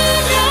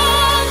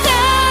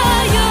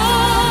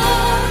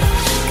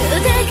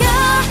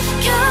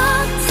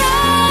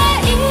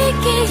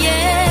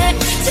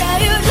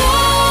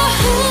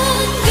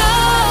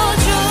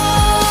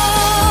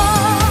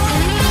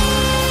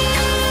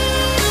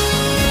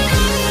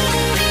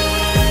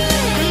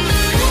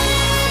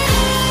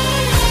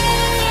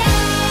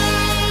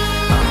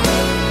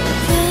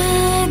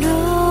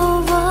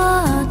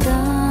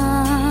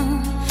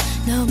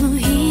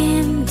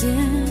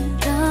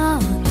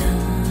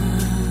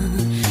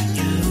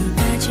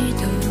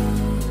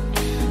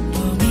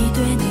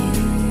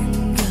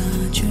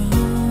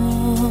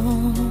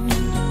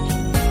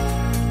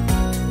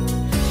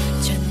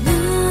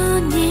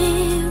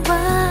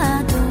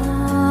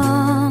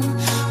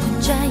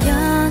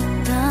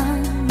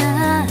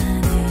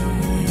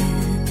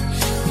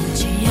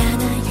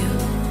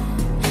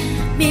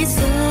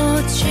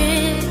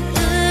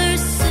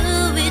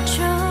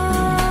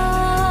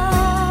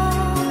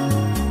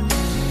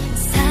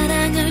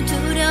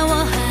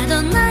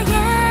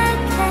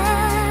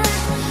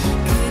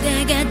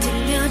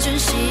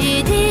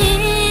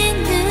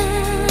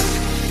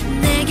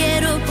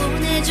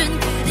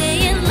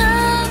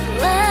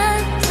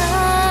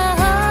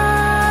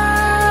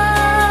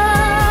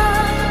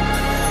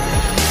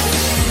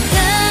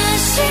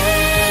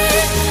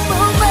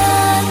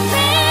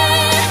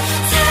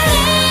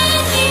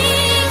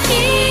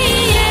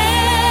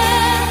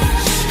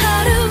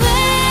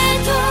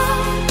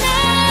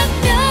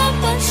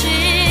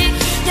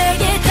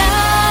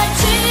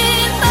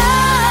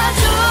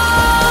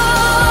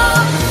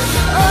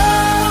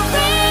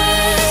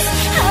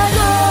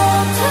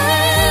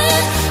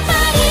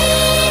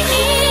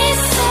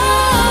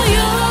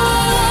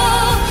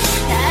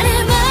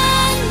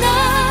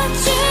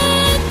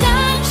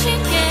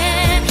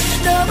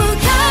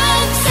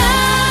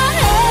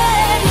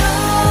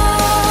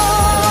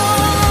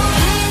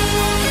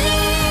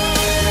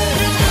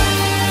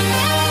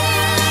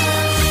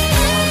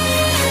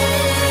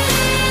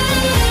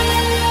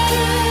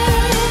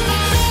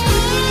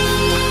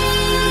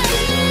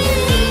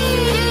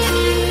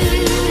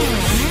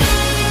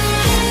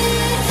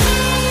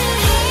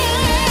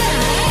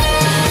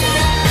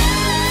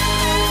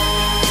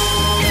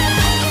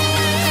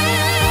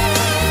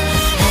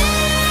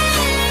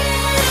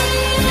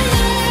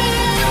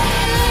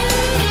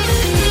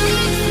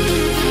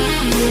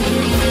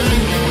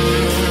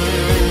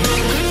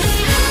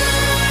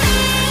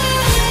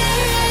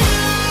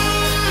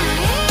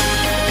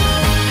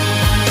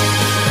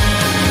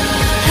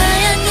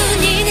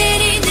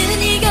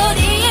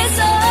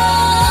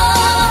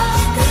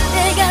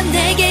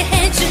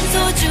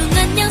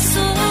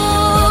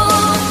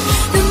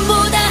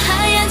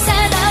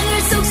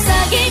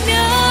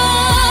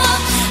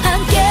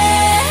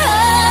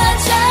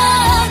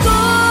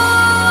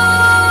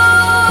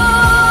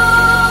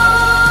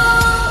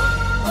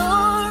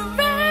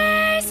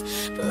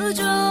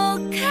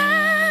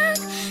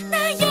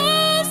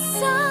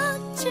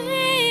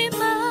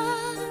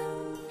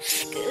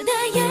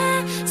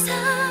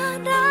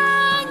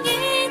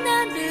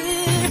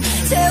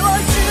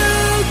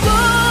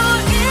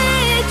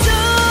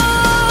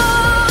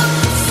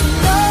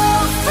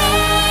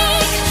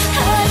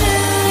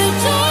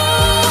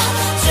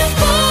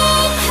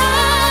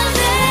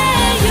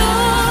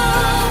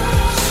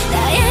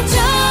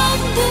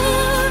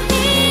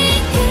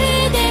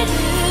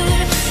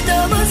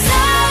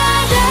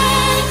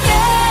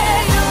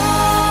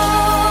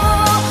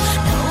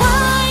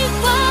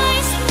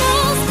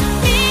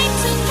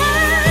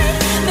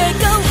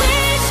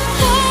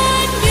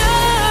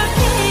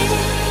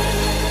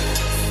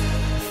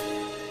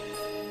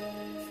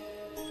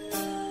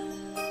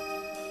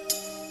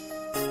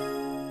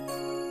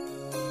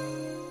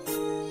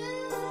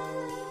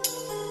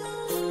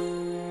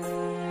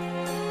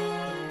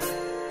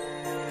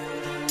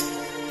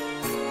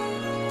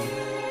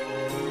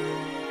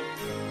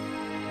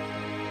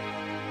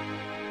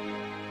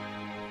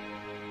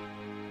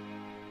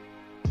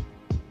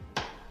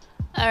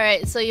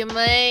Alright, so you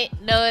might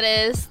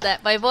notice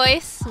that my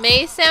voice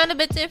may sound a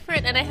bit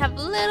different and I have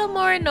a little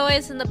more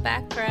noise in the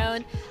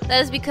background.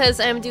 That is because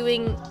I'm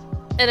doing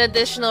an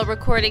additional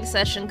recording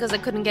session because I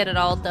couldn't get it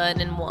all done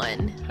in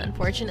one,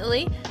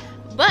 unfortunately.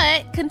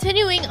 But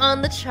continuing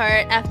on the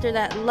chart after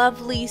that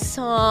lovely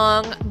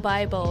song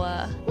by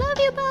Boa, love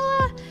you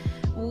Boa,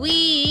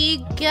 we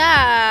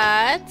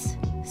got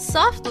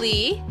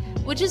Softly,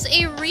 which is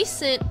a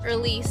recent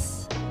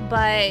release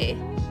by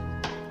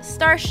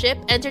Starship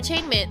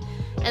Entertainment,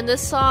 and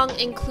this song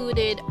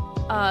included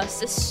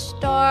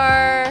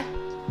Sistar,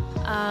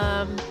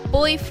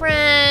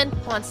 Boyfriend,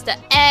 Monsta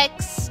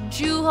X,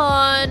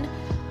 Juhon,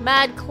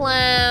 Mad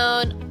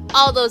Clown,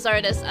 all those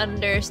artists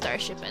under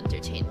Starship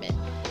Entertainment.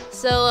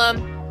 So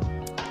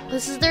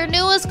this is their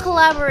newest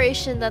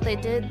collaboration that they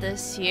did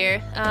this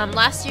year.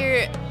 Last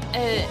year,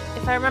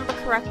 if I remember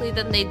correctly,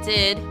 then they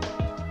did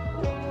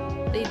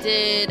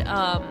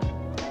a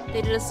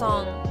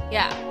song.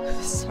 Yeah,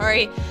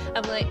 sorry.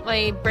 I'm like,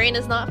 my brain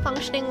is not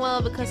functioning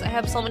well because I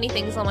have so many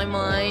things on my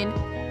mind,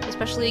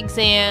 especially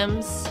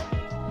exams.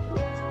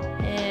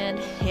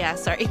 And yeah,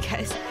 sorry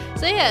guys.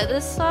 So yeah,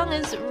 this song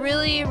is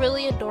really,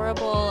 really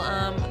adorable.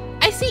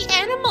 I see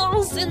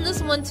animals in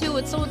this one too.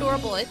 It's so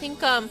adorable. I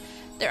think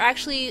they're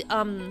actually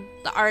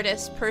the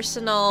artist's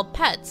personal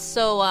pets.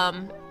 So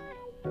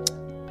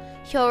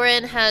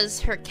Hyorin has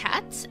her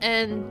cat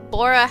and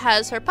Bora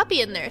has her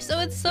puppy in there.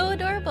 So it's so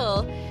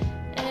adorable.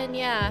 And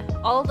yeah,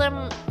 all of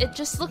them, it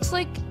just looks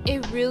like a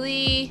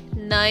really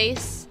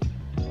nice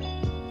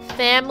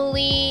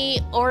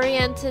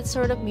family-oriented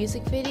sort of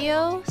music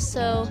video.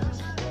 So,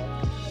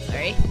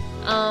 sorry.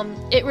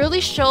 It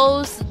really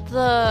shows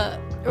the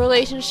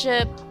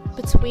relationship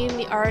between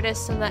the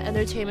artist and the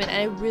entertainment. And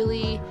I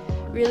really,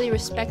 really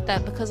respect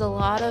that because a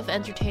lot of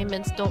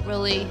entertainments don't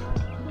really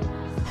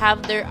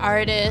have their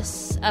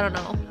artists, I don't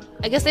know.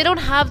 I guess they don't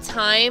have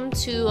time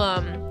to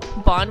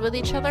bond with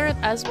each other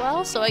as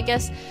well. So I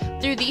guess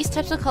through these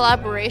types of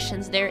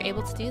collaborations, they're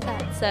able to do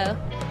that. So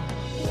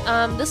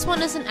this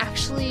one isn't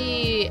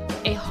actually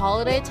a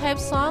holiday type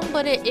song,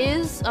 but it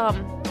is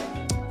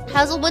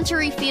has a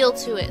wintry feel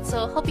to it.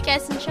 So hope you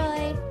guys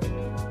enjoy.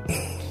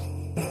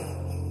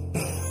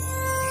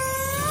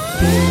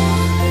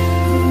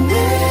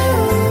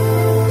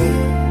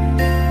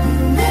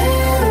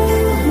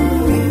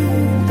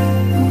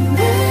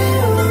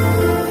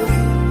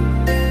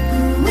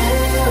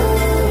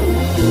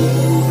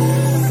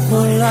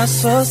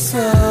 몰랐었어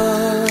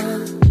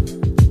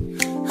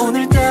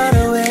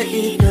오늘따라 왜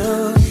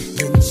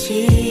이러는지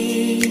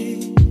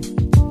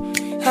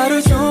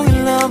하루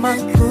종일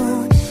너만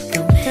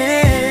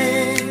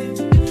궁금해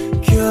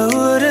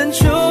겨울은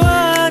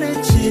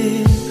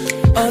좋아하는지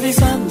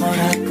어디서 뭘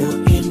하고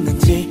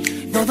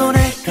있는지 너도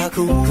내가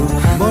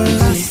궁금한지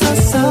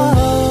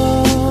몰랐었어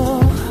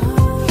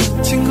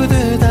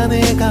친구들 다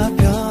내가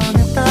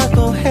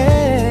변했다고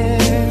해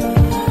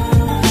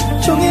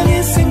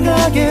종일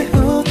생각에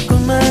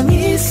웃고만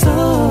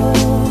있어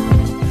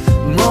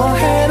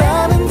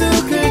뭐해라는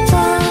두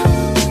글자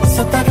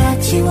썼다가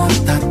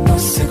지웠다 또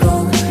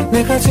쓰고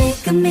내가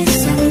지금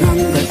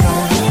이상한 걸까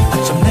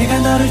어쩜 내가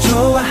너를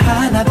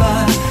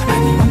좋아하나봐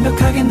아니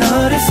완벽하게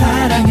너를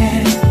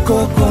사랑해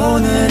꼭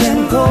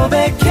오늘은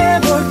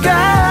고백해볼까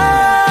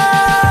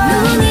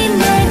눈이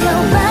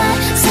내려와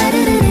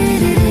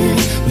사르르르르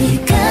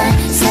네가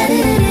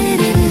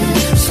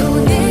사르르르르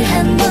손을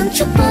한번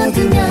쭉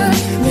뻗으면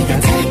네가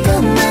달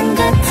것만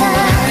같아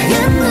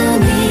하얀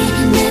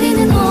눈이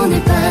내리는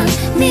오늘 밤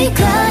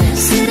네가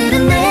스르르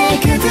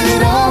내게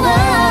들어와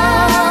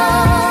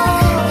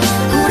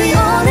우리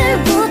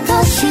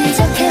오늘부터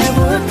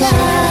시작해볼까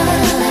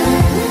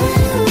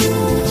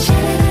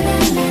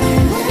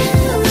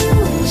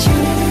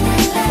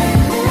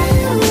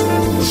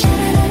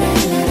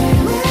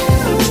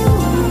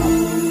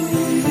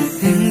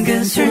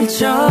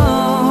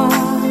은근슬쩍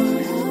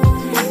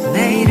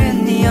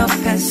내일은 네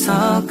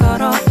옆에서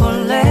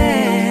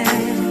걸어볼래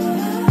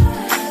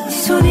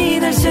손이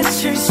날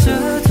스칠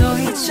수도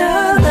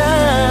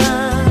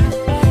있잖아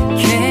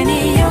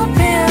괜히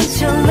옆에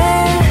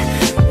앉을래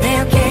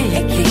내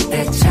어깨에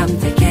기대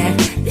잠들게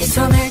네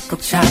손을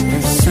꼭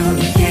잡을 수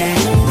있게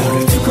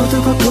너를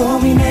두고두고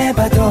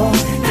고민해봐도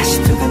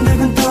다시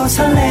두근두근 또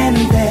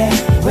설레는데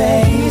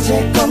왜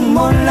이제껏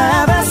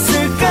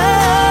몰라봤을까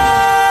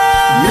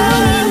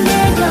눈이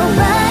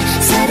내려와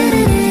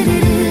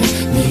사르르르르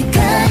네가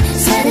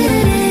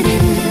사르르르르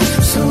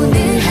손을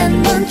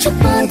한번 쭉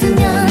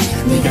뻗으면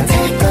네가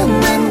달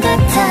것만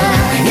같아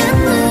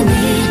하얀 눈이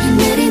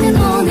내리는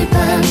오늘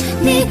밤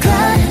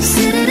네가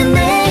스르르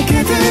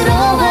내게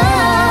들어와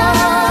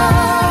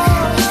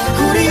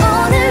우리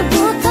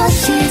오늘부터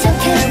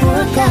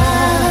시작해볼까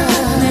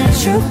날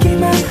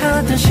죽기만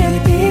하던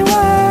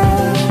 12월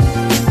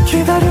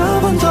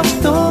기다려본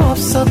적도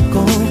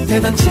없었고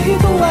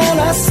대단치도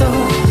않았어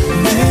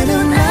내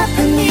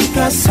눈앞에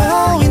네가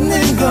서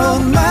있는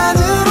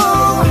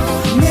것만으로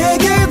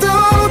내게도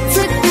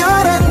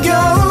특별한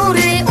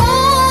겨울이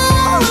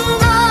오는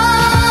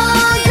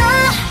거야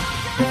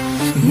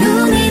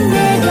눈이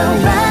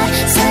내려와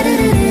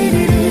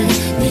사르르르르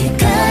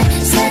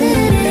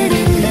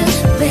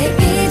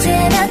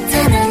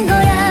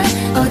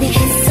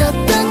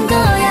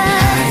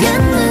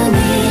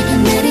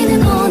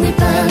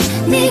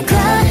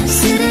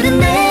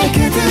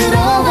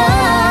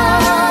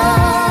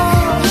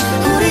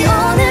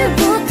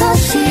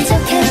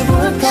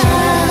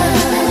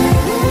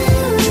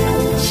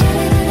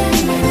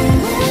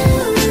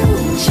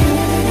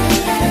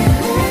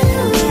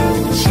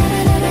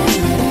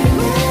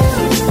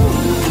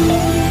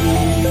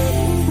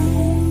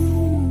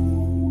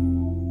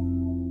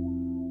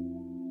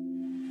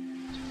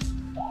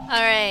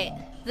Alright,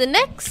 the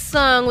next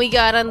song we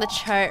got on the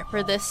chart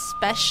for this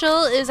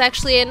special is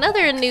actually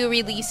another new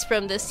release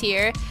from this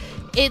year.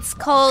 It's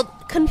called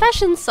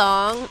Confession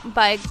Song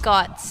by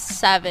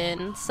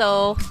GOT7.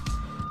 So,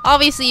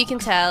 obviously you can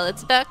tell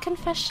it's about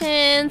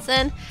confessions,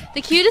 and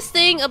the cutest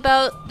thing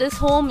about this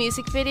whole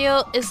music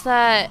video is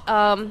that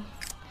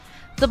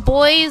the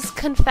boys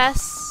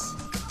confess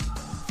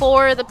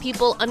for the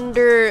people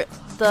under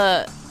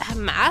the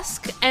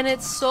mask, and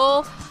it's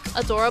so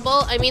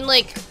adorable. I mean,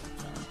 like,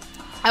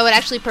 I would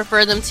actually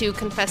prefer them to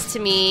confess to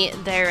me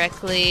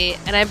directly,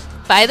 and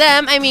by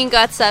them I mean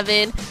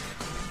GOT7.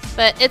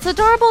 But it's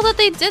adorable that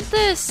they did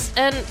this,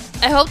 and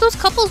I hope those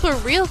couples were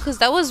real, because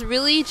that was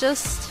really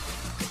just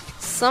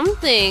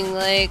something.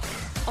 Like,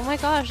 oh my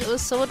gosh, it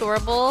was so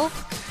adorable,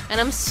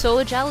 and I'm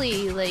so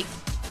jelly. Like,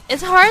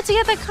 it's hard to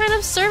get that kind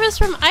of service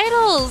from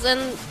idols,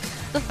 and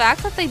the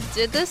fact that they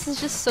did this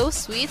is just so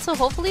sweet. So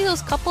hopefully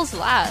those couples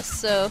last.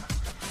 So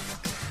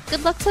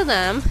good luck to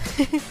them.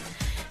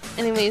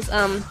 Anyways,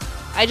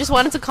 I just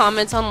wanted to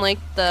comment on like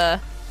the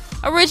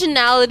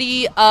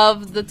originality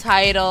of the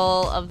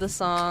title of the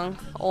song.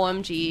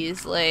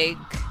 OMGs, like,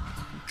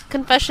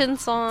 confession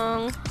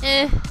song.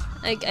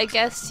 I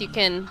guess you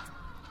can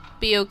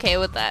be okay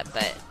with that,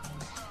 but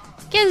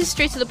getting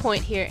straight to the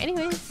point here.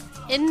 Anyways,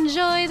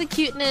 enjoy the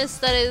cuteness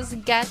that is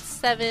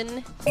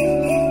GOT7.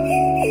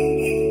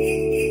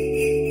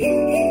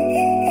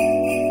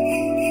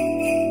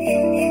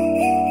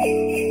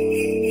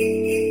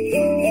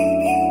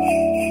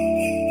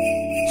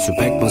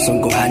 수백 번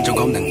성공한 적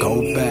없는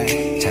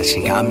고백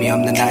자신감이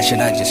없는 I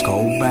should I just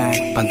go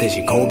back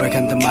반드시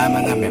고백한단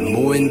말만 하면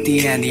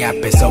무인디에 네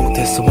앞에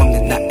쏟을 수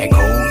없는 나의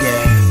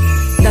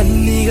고개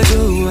난 네가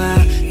좋아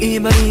이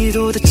말이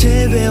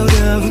도대체 왜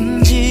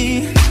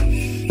어려운지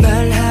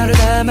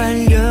말하려다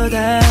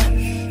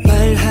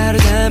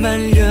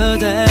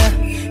말려다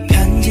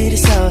편지를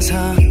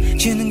써서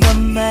주는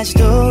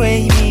것마저도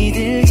왜 힘이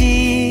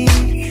들지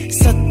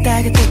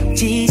썼다가 또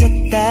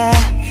찢었다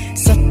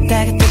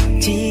썼다가 또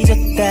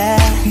찢었다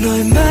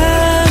너의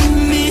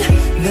마음이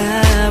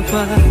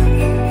나와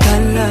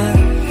달라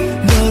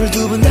너를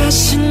두 번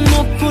다시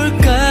못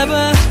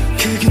볼까봐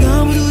그게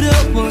너무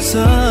두려워서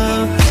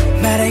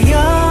말할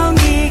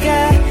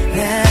용기가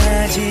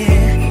나지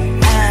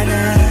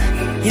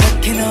않아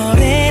이렇게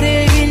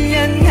노래를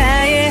빌려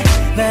나의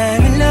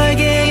마음을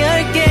너에게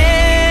열게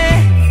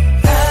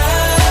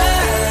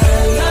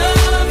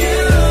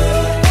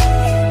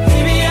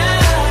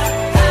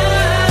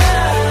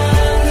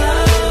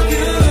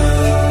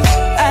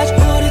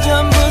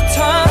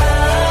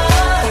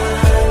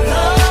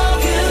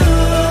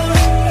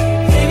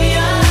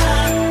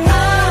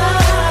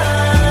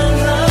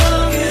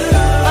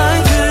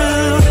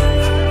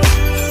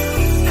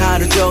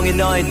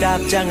너의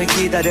답장을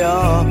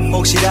기다려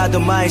혹시라도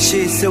마의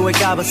실수에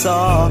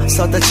가봐서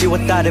썼다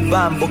지웠다를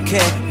반복해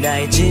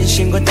나의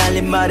진심과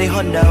달린 말이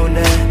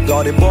헛나오네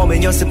거리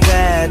보면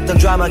연습했던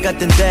드라마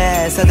같은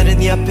대사들은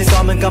네 앞에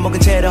서면 까먹은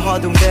채로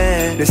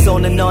허둥대 내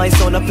손은 너의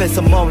손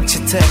앞에서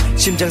멈칫해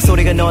심장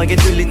소리가 너에게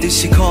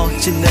들리듯이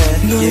커지네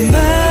너의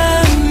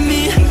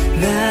마음이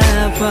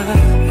나와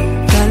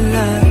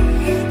달라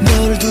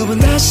너를 두 번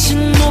다시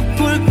못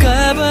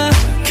볼까봐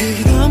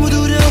그게 너무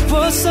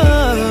두려워서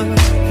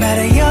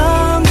말할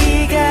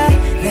용기가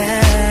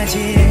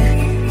나지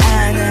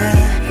않아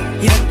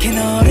이렇게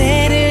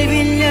노래를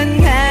빌려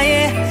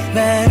나의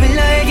마음을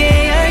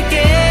너에게 열게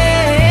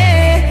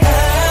I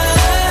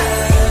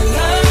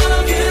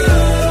love you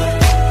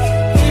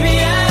baby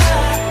I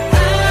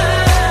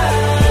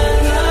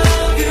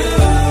love you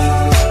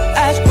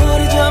아주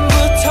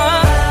오래전부터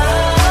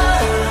I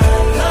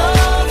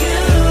love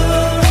you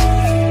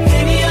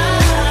baby I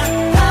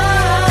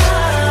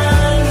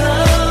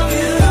love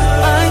you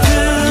I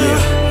do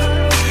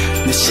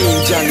내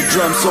심장이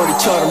드럼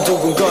소리처럼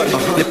두근거려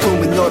내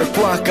품에 너를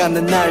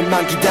꽉안는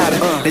날만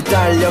기다려 내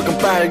달력은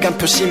빨간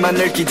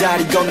표시만을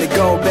기다리고 내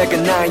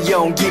고백은 나의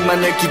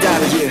용기만을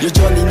기다려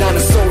여전히 나는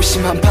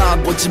소심한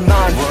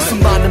바보지만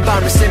수많은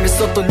밤을 새며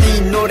썼던 네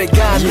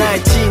노래가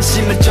나의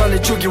진심을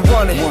전해주길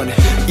원해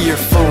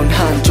이어폰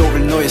한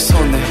쪽을 너의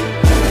손에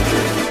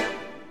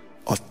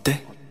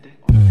어때?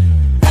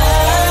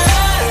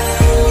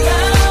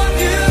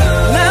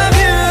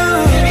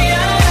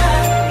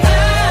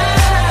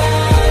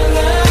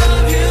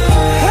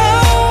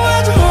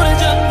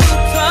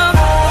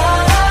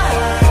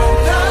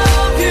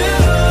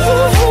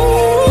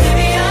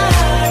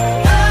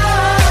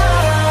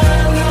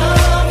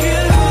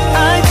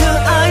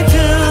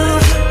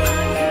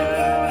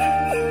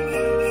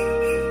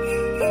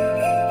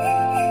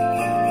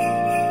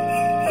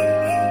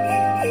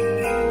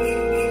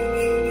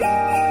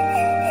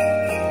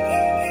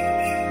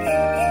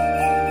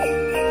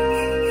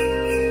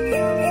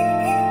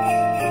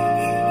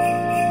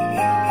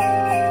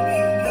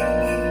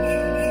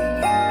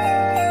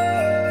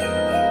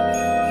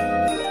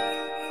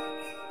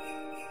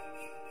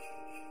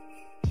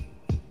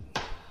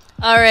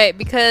 Alright,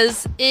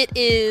 because it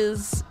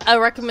is a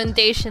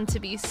recommendation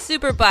to be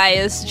super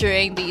biased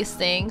during these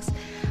things,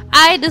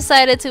 I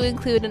decided to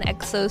include an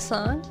EXO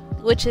song.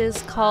 which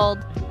is called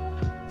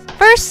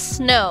First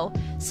Snow.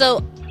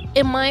 So,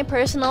 in my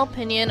personal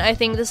opinion, I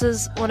think this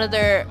is one of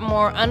their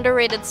more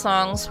underrated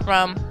songs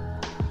from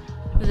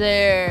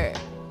their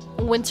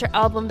winter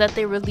album that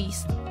they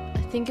released.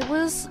 I think it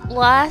was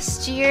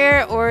last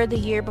year or the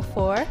year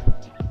before.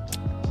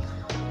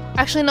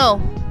 Actually, no.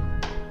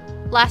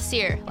 Last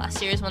year.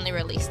 Last year is when they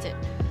released it.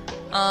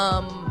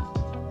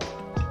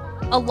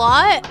 A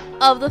lot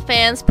of the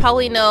fans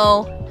probably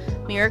know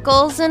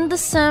Miracles in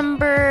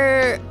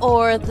December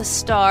or The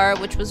Star,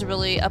 which was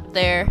really up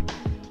there.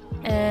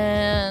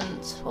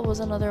 And what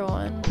was another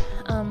one?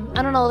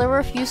 I don't know, there were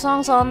a few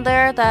songs on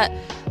there that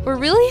were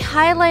really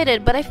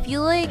highlighted, but I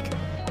feel like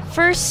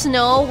First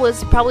Snow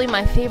was probably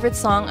my favorite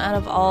song out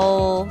of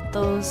all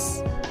the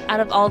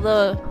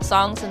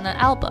songs in that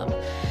album.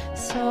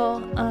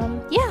 So,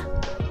 yeah,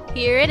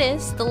 here it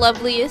is, the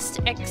loveliest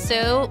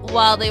EXO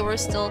while they were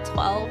still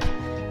 12.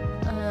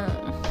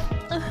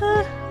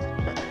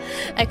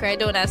 I cried,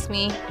 don't ask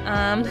me.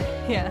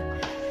 Yeah.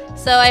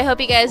 So I hope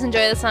you guys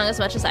enjoy the song as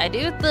much as I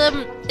do.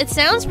 It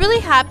sounds really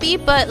happy,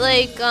 but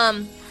like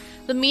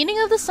the meaning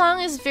of the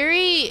song is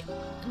very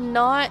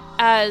not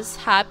as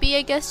happy,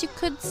 I guess you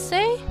could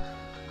say.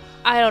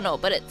 I don't know,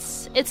 but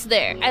it's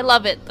there. I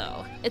love it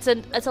though. It's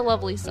a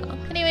lovely song.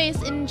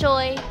 Anyways,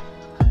 enjoy.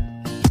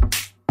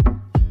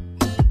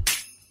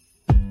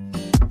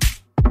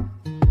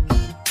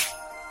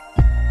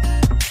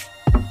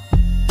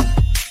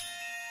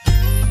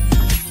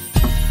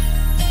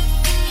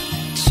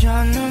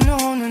 저는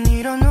오는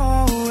이런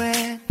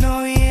오후에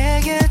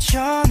너희에게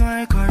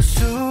전화를 걸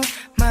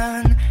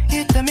수만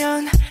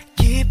있다면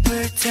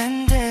기쁠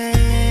텐데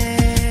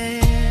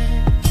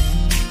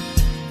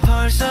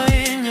벌써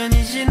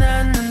 1년이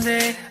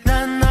지났는데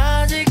난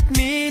아직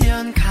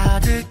미련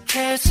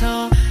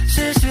가득해서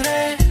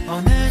쓸쓸해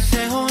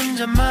어느새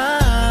혼자만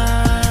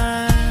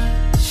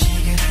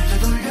시계를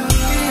되돌려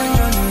 1년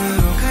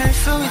전으로 갈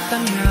수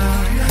있다면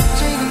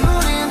지금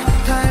우린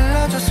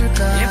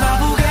달라졌을까 이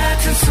바보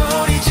같은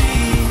소리지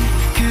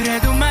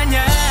그래도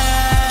만약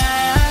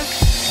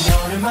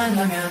너를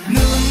만나면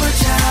눈물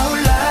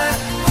차올라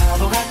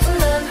바보 같은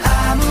난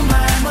아무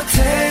말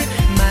못해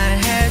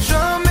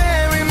말해줘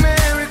Merry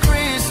Merry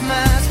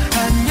Christmas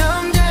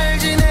안녕 잘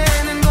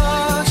지내는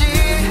거지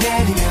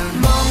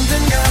내리면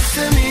멍든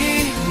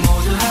가슴이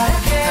모두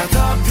하얗게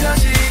다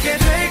덮여지게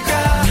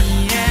될까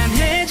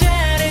미안해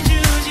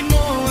잘해주지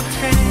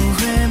못해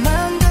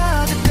후회만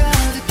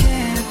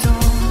가득가득해도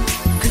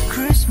그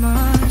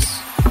Christmas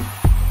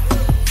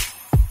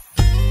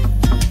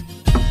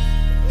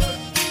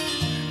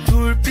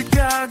불빛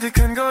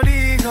가득한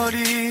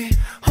거리거리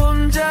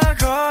혼자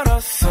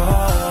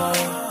걸었어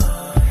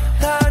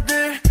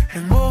다들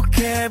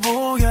행복해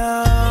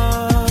보여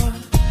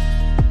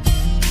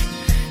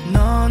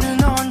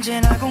너는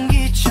언제나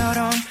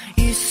공기처럼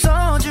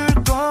있어줄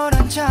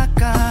거란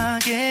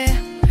착각에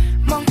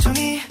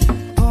멍청이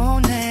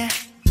보내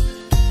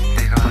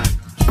내가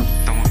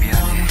너무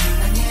미안해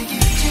난 얘기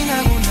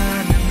지나고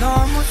나면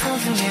너무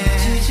소중해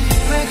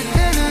왜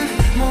그때는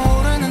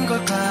모르는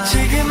걸까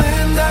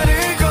지금은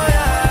다를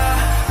거야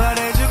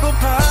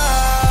말해주고파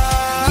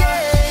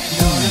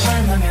너를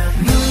만나면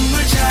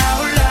눈물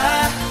차올라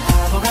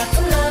바보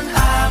같은 난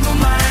아무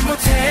말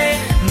못해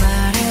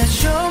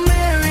말해줘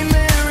Merry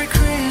Merry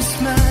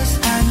Christmas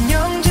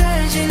안녕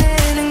잘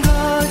지내는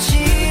거지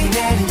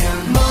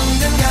내리면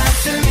멍든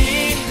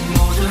가슴이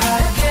모두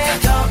하얗게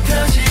다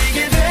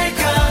덮여지게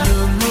될까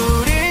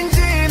눈물인지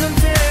눈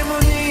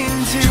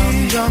때문인지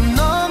점점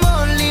너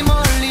멀리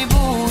멀리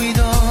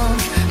보이던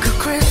그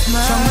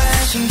Christmas 정말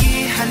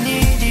신기한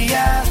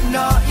일이야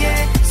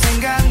너의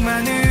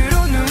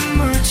생각만으로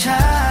눈물 차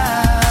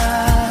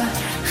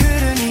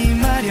흐르니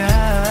말야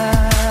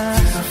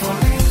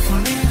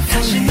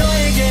다시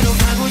너에게로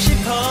가고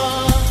싶어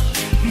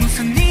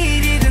무슨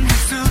일이든 할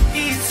수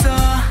있어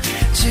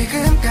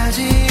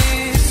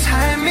지금까지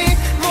삶이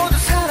모두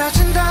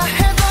사라진다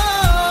해도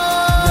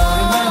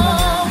너를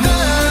만나면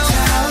눈물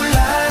차올라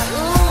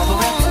바보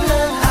같은 난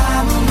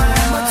아무 말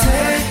못해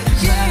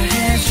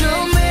말해줘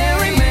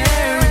Merry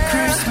Merry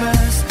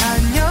Christmas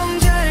안녕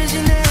잘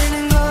지내는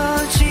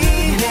거지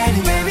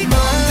Baby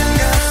멍든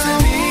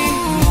가슴이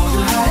모두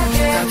하얗게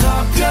다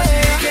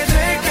덮여지게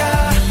될까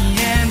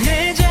미안해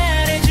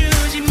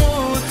잘해주지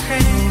못해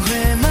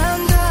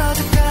후회만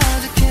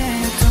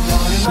가득가득해도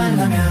너를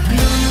만나면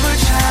눈물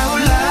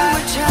차올라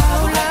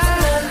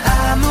난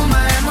아무 말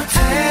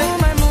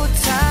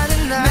못하는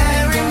날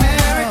Merry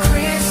Merry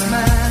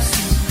Christmas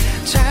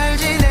잘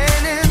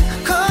지내는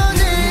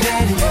거지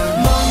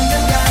멍든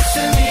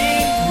가슴이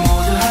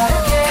모두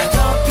하얗게 다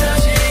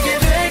덮여지게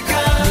될까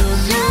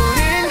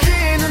눈물인지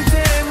눈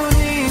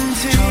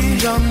때문인지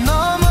점점 너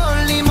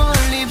멀리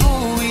멀리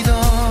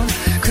보이던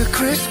그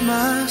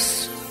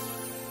Christmas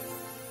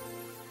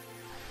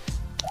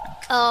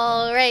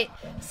Alright,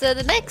 so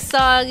the next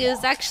song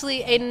is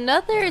actually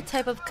another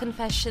type of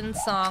confession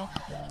song,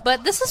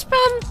 but this is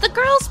from the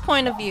girl's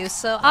point of view,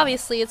 so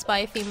obviously it's by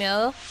a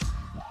female,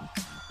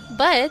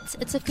 but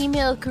it's a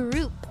female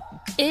group.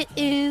 It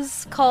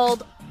is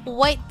called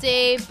White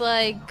Day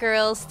by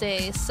Girls'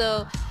 Day.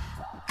 So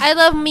I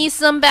love me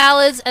some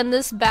ballads, and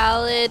this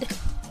ballad-ish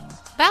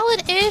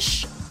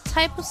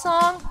type of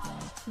song,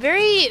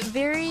 very,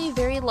 very,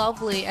 very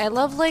lovely. I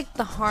love like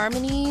the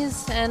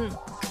harmonies, and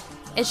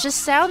it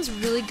just sounds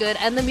really good.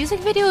 And the music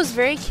video is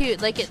very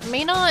cute. Like, it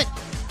may not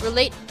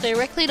relate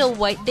directly to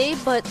White Day,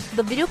 but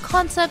the video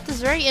concept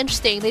is very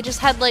interesting. They just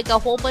had like a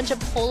whole bunch of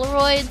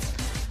Polaroids,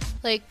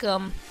 like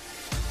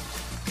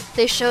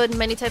they showed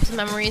many types of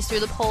memories through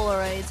the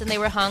Polaroids, and they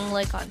were hung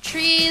like on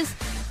trees,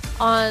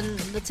 on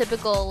the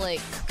typical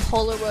like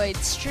Polaroid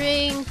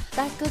string,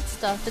 that good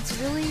stuff. It's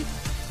really,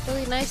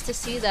 really nice to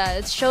see that.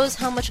 It shows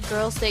how much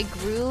Girls' Day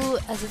grew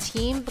as a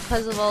team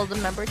because of all the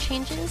member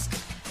changes.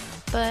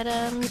 But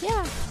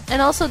yeah,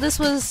 and also this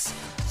was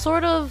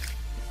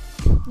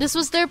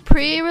their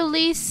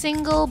pre-release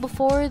single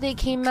before they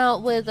came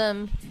out with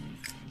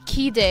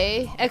Key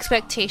Day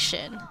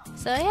Expectation.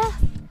 So yeah,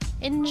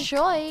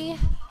 enjoy.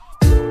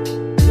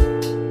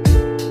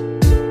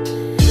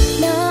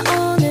 너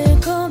오늘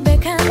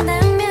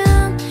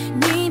고백한다면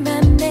네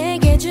맘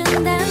내게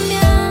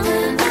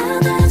준다면 다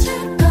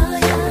받아줄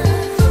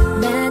거야.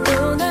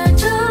 나도 널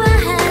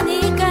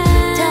좋아하니까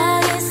더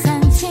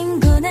이상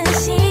친구는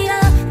싫어.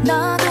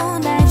 너도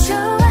날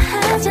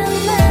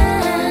좋아하잖아.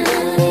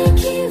 우리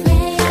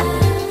기회야.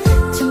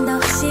 좀 더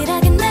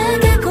확실하게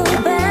내게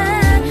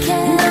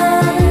고백해.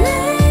 너는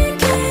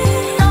내게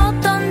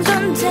어떤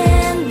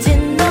존재인지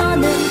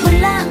너는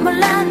몰라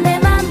몰라 내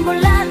맘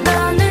몰라.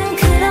 너는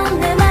그런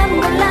내 맘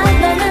몰라.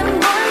 너는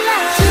몰라.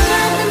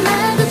 좋아한단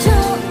말도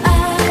좋아.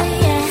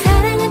 Yeah.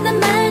 사랑한단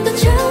말도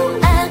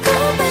좋아.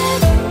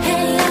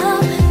 고백해요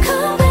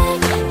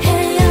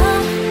고백해요.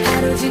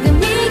 바로 지금 이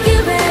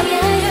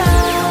기회예요.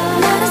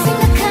 너를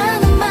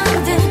생각하는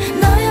맘들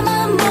너의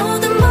마음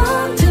모두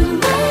모두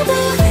모두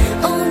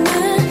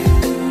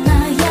오늘은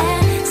너의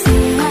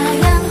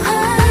새하얀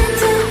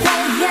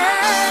화투대야.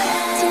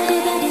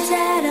 친구들이 잘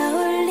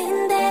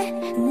어울린대.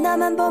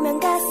 너만 보면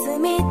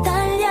가슴이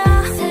떨려.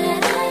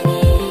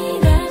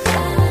 사랑이랄까.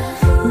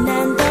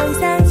 난 더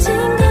이상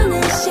친구는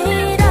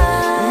싫어.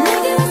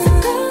 내게 와서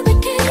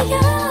고백해요.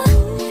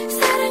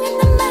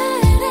 사랑한단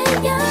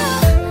말해요.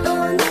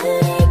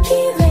 오늘이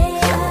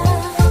기회야.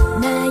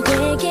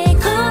 나에게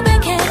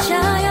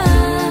고백해줘요.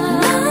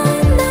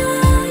 넌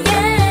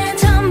나의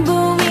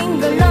전부인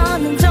걸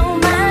너는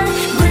정말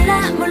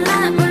몰라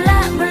몰라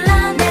몰라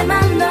몰라. 내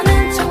맘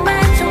너는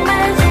정말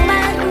정말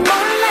정말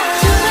몰라.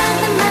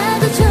 좋아한단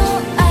말도 좋아.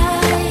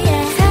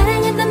 Yeah.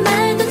 사랑한단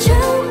말도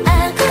좋아.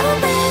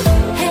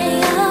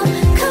 고백해요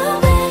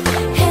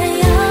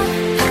고백해요.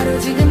 바로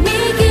지금 이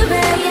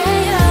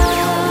기회예요.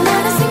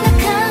 너를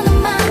생각하는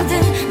맘들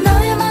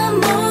너의 마음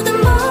모두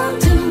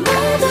모두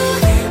모두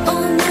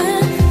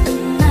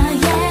오늘은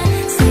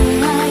나의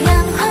새하얀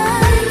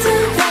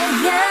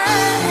화투대야.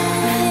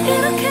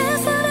 이렇게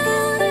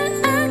서로를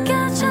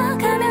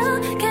아껴줘가며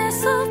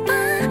계속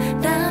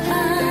바라봐.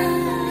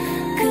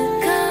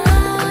 그거면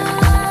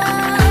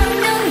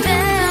돼.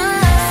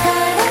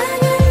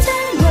 사랑은 잘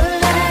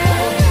몰라.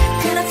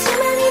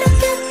 그렇지만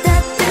이렇게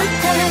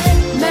따뜻해.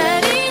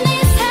 말이 네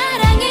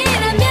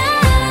사랑이라면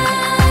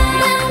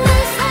난 널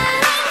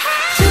사랑해.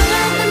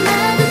 좋아한단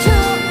말도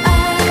좋아.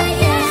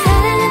 Yeah.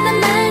 사랑한단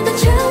말도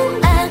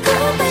좋아.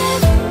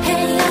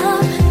 고백해요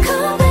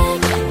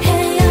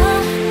고백해요.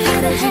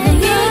 바로 지금 이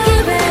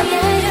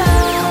기회예요.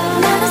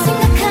 너를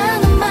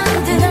생각하는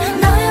맘들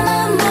너의 마음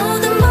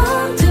모두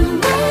모두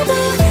모두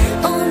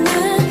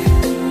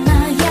오늘은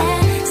나의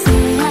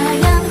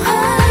새하얀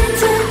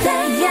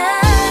화투대야.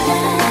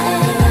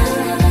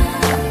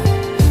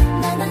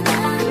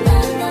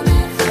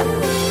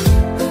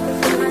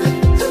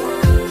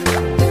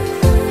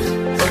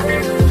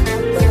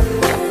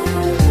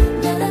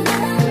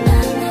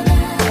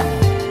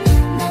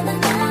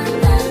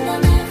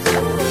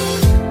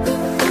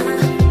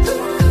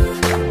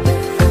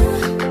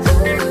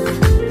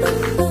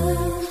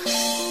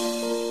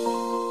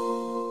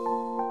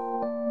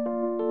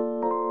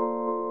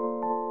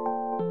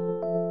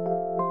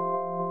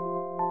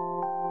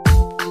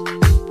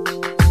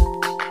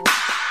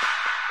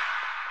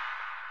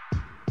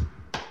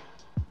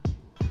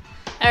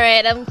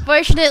 Alright,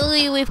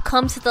 unfortunately we've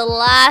come to the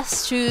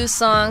last two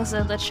songs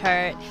of the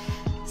chart.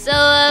 So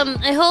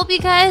I hope you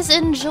guys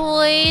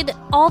enjoyed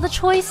all the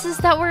choices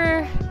that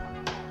were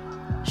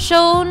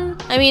shown,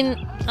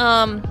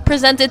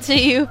 presented to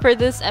you for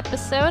this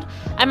episode.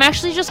 I'm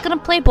actually just gonna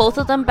play both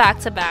of them back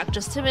to back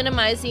just to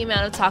minimize the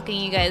amount of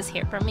talking you guys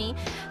hear from me.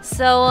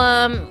 So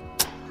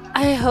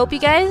I hope you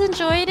guys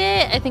enjoyed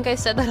it. I think I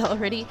said that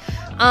already.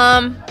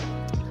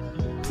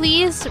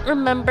 Please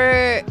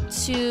remember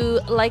to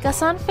like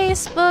us on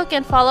Facebook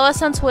and follow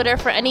us on Twitter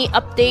for any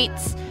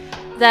updates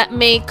that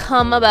may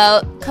come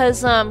about,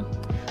 because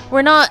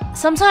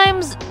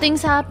sometimes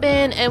things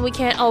happen and we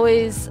can't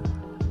always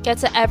get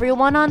to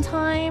everyone on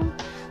time.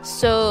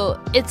 So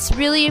it's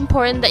really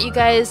important that you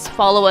guys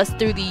follow us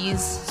through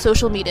these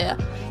social media.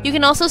 You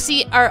can also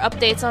see our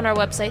updates on our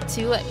website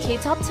too at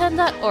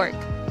ktop10.org.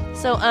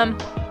 So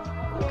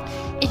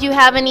if you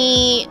have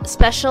any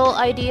special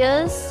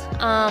ideas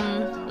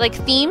like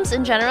themes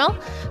in general,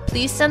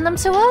 please send them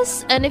to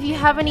us. And if you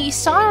have any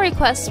song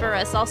requests for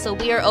us, also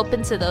we are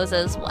open to those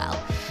as well.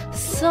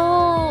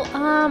 So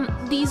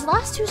these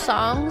last two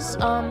songs,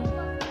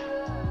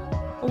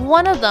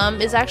 one of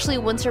them is actually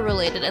winter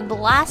related, and the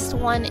last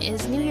one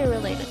is New Year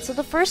related. So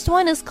the first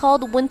one is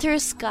called Winter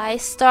Sky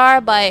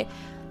Star by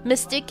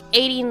Mystic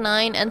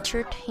 89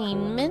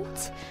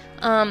 Entertainment.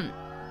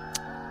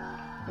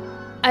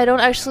 I don't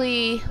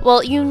actually.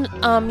 Well, you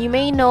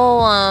may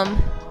know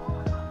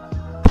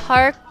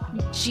Park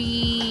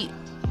G.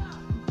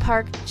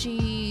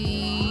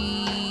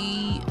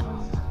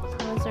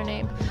 What's her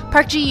name?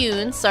 Park Ji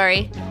Yoon.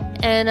 Sorry,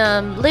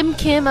 and Lim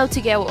Kim of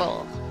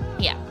Together.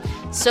 Yeah.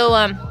 So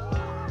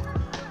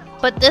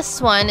but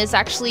this one is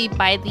actually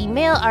by the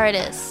male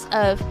artist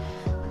of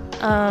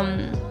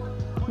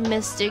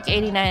Mystic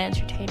 89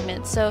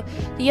 Entertainment. So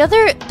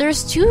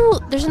there's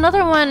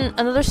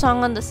another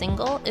song on the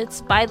single.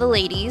 It's by the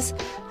ladies.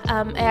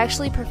 I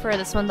actually prefer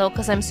this one though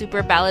because I'm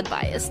super ballad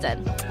biased,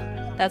 and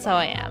that's how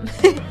I am.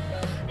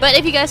 But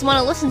if you guys want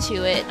to listen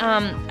to it,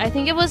 I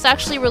think it was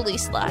actually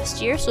released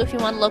last year, so if you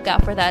want to look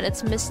out for that,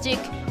 it's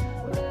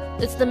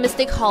the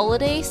Mystic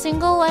Holiday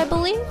single, I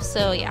believe.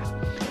 So yeah.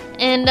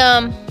 And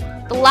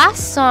the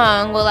last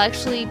song will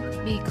actually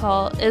be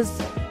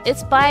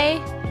it's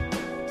by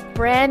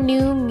Brand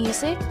New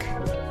Music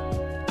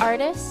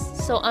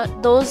artists. So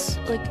those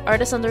like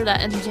artists under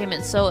that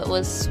entertainment. So it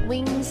was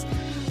Swings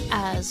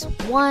as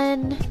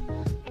One,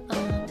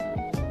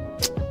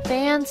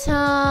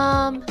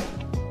 Phantom.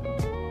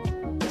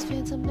 Is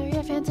Phantom there?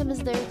 Yeah, Phantom is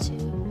there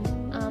too.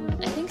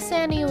 I think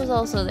Sandy was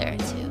also there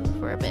too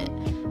for a bit.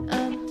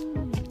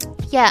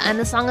 Yeah, and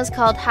the song is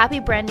called Happy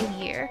Brand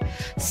New Year.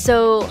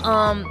 So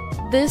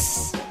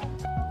this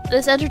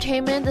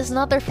entertainment, this is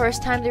not their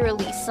first time they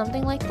released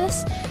something like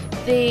this.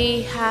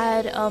 They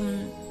had,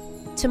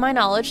 to my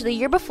knowledge, the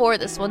year before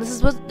this one,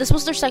 this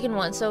was their second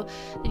one. So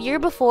the year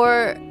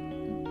before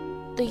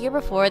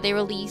they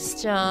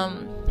released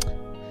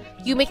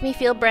You Make Me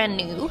Feel Brand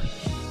New,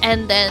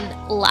 and then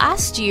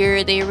last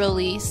year they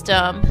released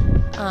I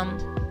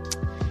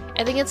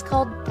think it's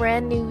called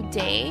Brand New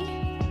Day,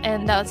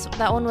 and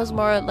that one was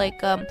more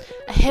like a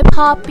hip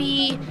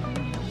hoppy,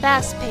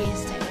 fast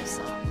paced type of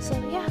song. So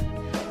yeah.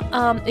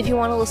 If you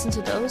want to listen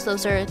to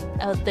those are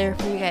out there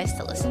for you guys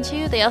to listen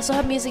to. They also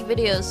have music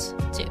videos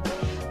too.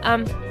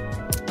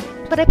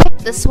 But I picked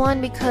this one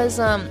because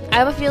I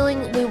have a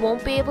feeling we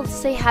won't be able to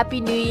say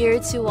Happy New Year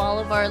to all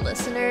of our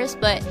listeners,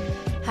 but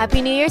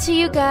Happy New Year to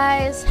you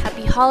guys.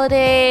 Happy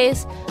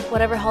holidays,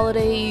 whatever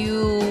holiday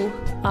you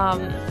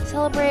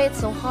celebrate.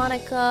 So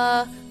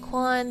Hanukkah,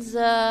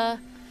 Kwanzaa,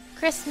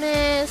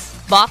 Christmas,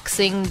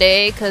 Boxing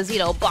Day, because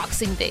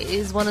Boxing Day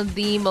is one of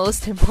the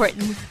most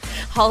important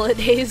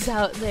holidays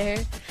out there.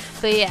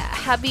 But yeah,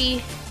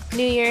 Happy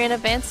New Year in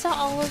advance to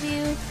all of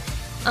you.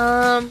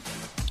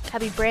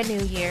 Happy brand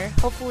new year.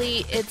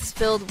 Hopefully it's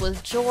filled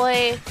with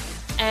joy,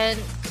 and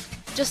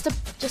just a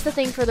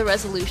thing for the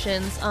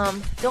resolutions.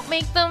 Don't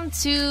make them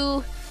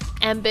too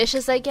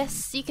ambitious, I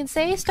guess you can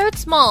say. Start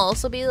small.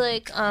 So be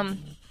like,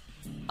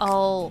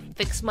 I'll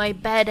fix my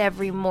bed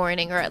every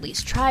morning, or at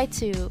least try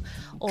to,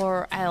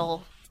 or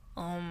I'll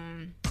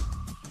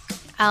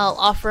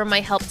offer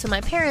my help to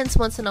my parents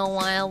once in a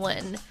while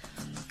when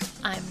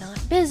I'm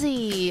not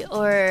busy,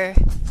 or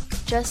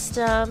just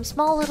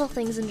small little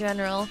things in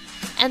general.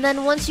 And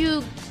then once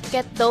you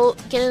get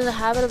in the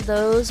habit of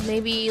those,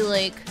 maybe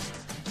like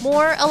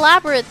more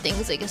elaborate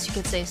things, I guess you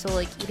could say. So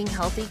like eating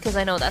healthy, because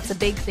I know that's a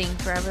big thing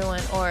for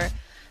everyone, or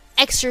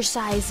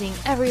exercising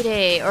every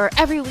day or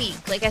every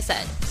week. Like I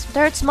said,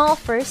 start small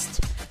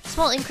first,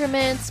 small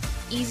increments,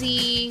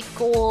 easy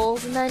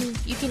goals, and then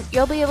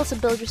you'll be able to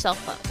build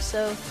yourself up.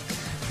 So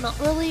not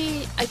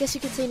really, I guess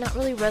you could say not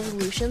really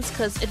resolutions,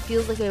 because it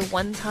feels like a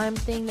one-time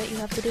thing that you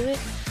have to do it,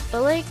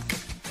 but like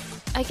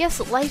I guess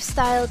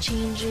lifestyle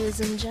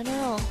changes in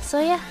general. So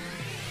yeah,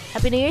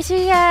 Happy New Year to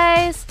you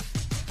guys.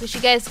 Wish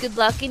you guys good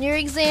luck in your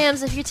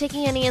exams if you're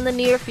taking any in the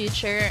near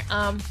future.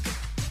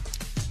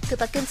 Good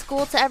luck in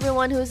school to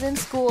everyone who's in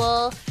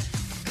school.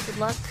 Good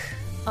luck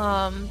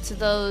to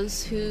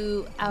those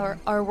who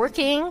are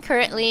working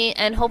currently,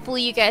 and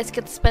hopefully you guys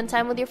get to spend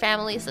time with your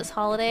families this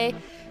holiday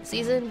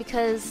season,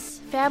 because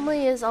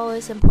family is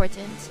always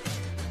important.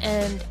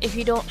 And if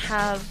you don't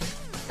have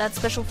that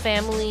special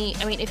family,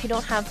 if you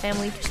don't have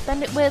family to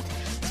spend it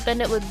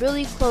with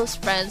really close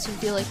friends who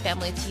feel like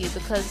family to you,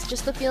 because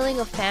just the feeling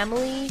of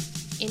family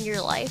in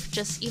your life,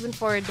 just even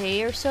for a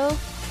day or so,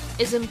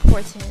 is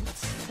important,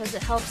 because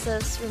it helps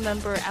us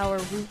remember our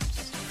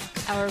roots,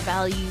 our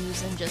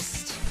values, and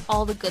just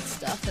all the good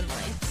stuff in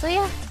life. So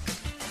yeah,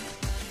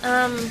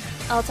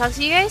 I'll talk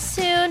to you guys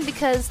soon,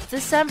 because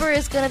December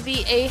is gonna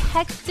be a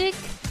hectic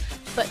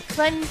but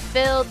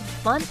fun-filled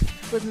month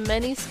with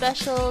many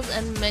specials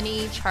and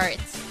many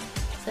charts.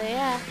 So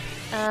yeah,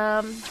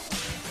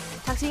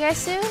 talk to you guys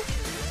soon,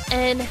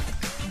 and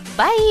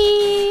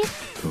bye!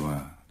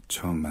 그와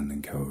처음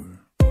만난 겨울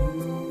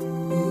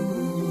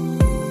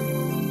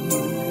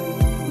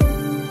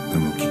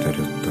너무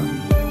기다렸던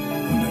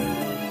오늘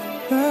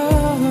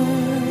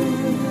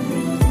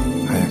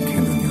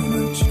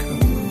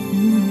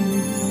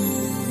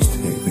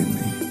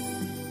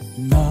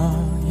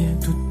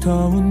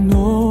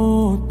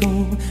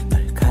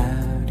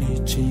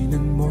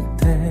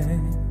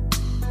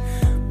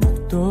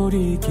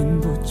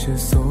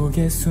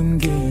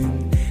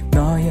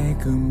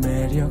그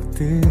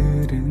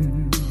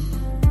매력들은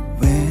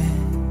왜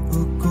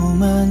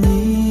웃고만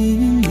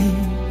있니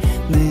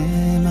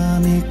내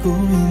맘 잊고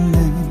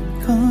있는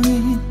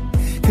거니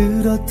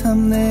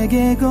그렇담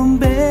내게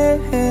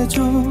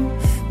건배해줘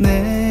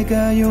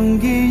내가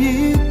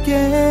용기 있게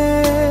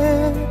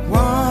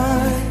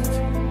Why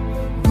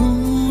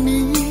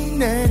눈이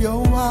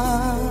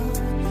내려와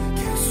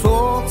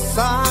계속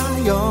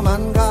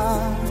쌓여만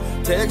가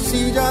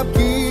택시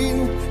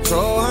잡긴 저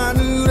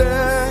하늘에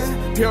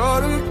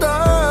별을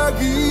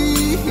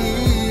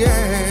따기에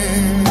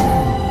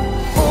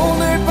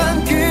오늘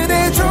밤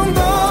그대 좀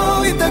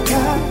더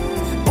있다가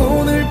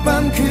오늘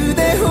밤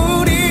그대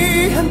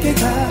우리 함께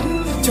가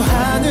저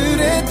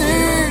하늘에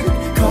늘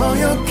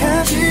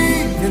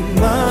거역하지는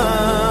마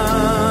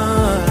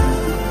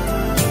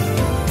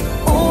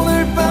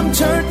오늘 밤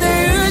절대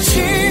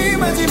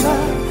의심하지 마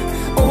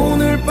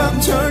오늘 밤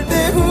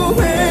절대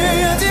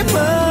후회하지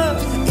마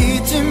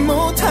잊지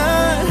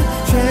못할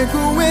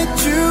최고의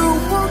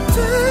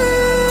추억들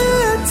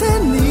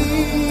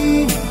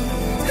테니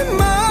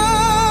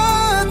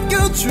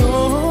맡겨줘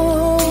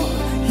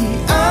이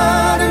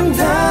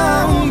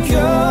아름다운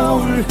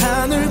겨울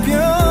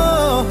하늘별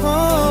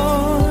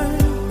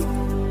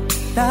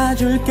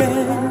따줄게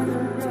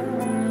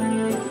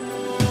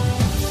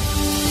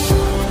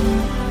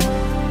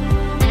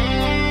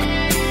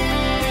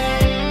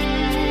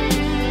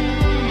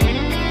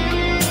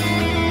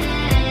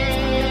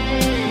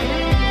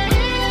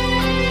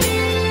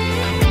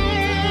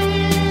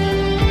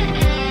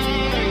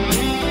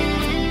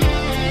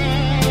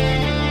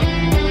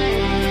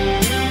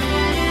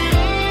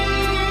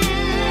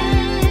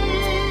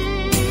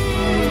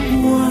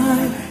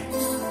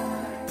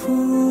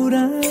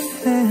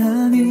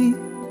불안해하니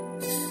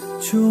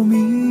좀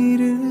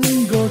잃은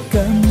것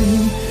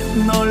같니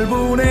널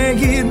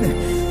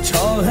보내긴 저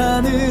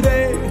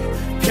하늘에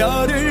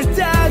별을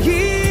따기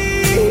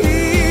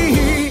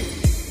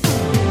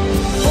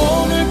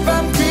오늘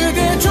밤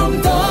그대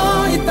좀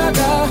더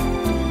있다가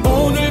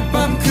오늘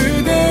밤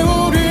그대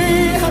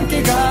우리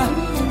함께 가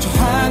저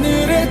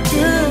하늘의 뜻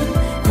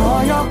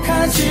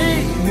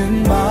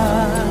거역하지는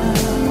마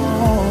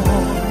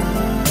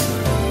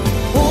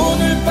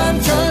오늘 밤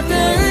절대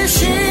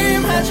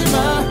의심하지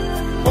마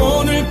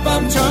오늘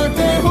밤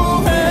절대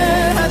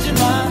후회하지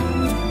마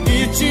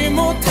잊지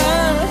못할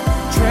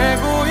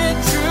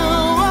최고의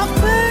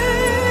추억들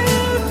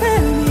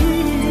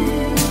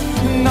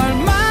테니 널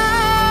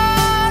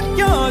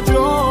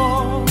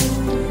맡겨줘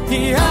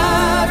이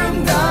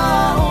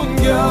아름다운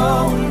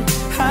겨울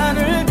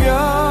하늘별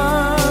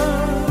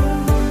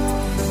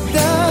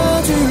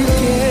따줄게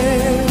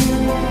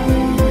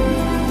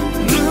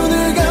눈을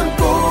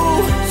감고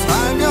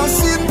살며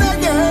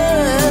신나게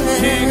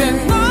기댄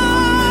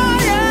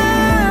너의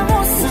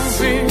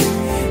모습이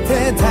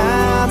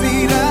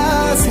대답이라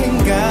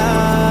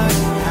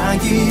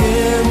생각하기엔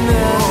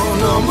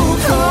너무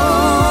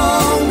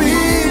겁이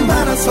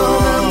많아서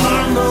날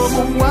너무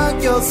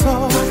아껴서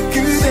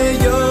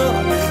그대여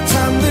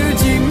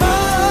잠들지 마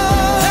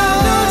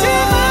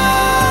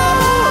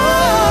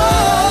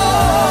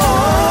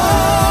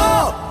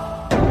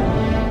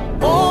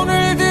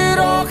오늘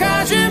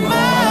들어가지 마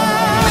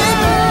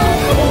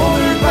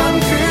오늘 밤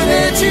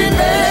그대 집에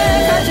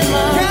가지 마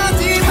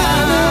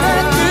하늘의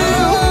뜻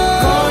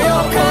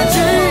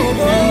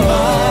거역하지는 마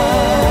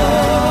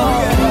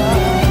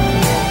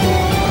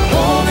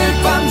오늘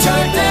밤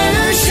절대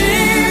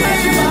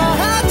의심하지 마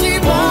오늘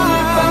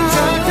밤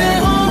절대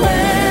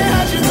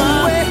후회하지 마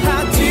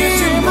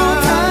잊지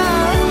못할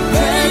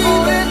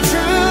최고의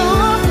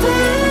추억들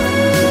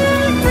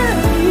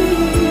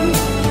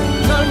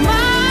널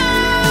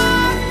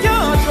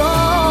맡겨줘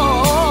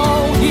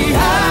이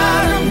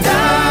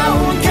아름다운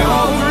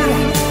겨울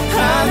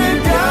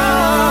하늘별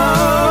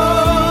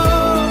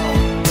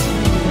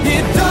이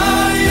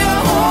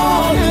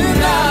떨려오는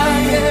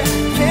나의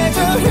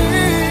계절이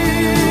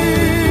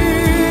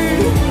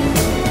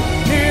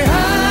이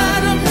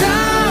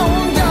아름다운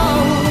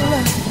겨울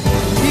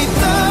이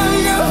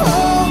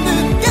떨려오는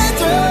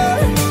계절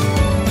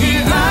이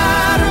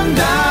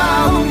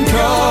아름다운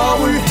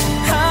겨울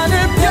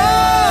하늘별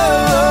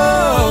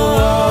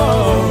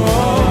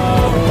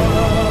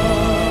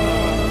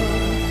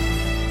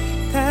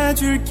다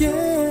줄게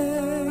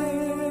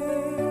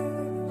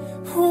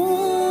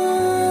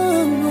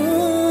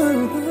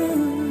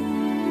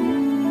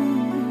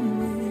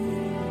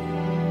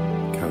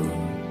겨울,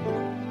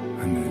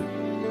 하늘,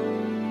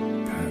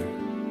 달.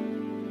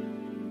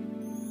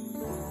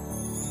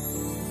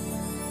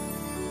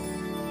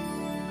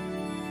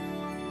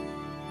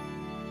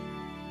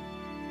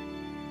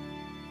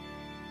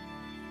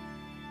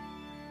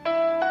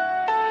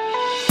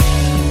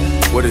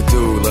 What it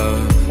do,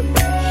 love?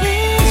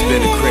 It's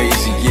been a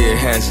crazy year,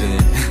 hasn't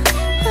it?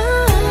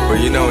 But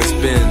you know it's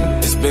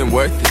been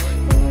worth it.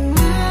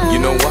 You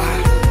know why?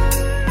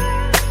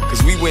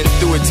 Cause we went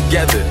through it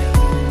together.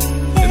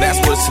 And that's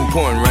what's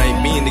important, right?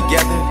 Being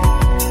together.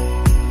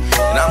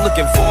 And I'm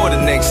looking forward to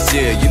next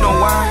year. You know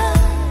why?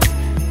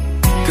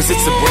 Cause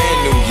it's a brand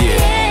new year.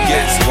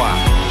 Guess why?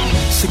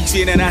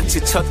 쉽지는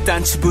않지 첫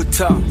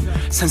단추부터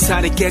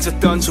산산이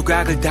깨졌던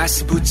조각을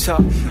다시 붙여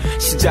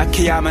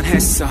시작해야만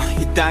했어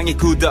이 땅이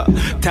굳어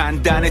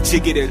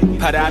단단해지기를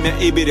바라며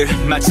이비를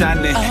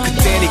맞았네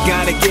그때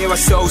네가 내게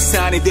와서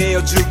우산이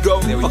되어주고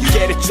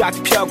어깨를 쫙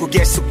펴고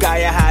계속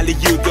가야 할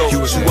이유도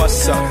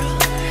주었어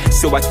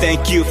So I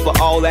thank you for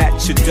all that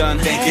you done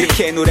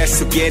이렇게 노래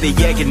속에 네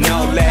얘기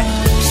놀래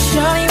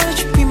Shawty, would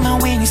you be my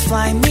wings,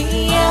 fly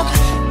me up?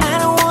 I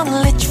don't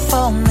wanna let you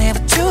fall, never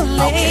too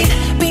late.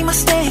 Be my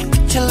stay,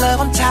 put your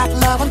love on top,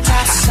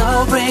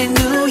 so brand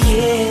new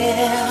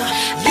year.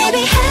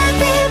 Baby,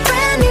 happy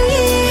brand new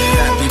year.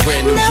 Happy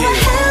brand new Now year.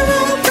 a hello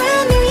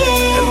brand new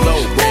year. Hello,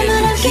 brand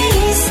너만 new 함께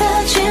year.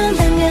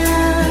 있어준다면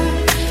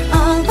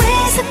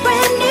always a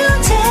brand new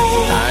day.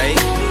 Aight.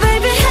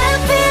 Baby,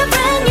 happy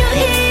brand new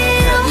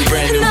year. Happy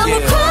brand new 너무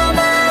year.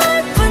 고마울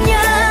뿐이야.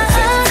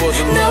 for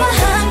the 너와 love.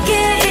 함께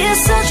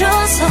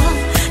있어줘서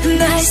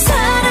날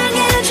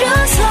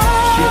사랑해줘서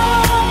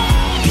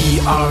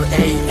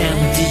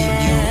B-R-A-N-D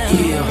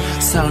New Year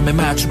삶의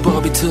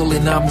맞춤법이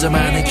틀린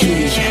남자만의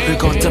길을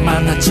걷다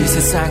만났지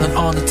세상은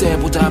어느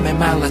때보다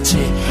메말랐지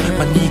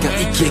만 네가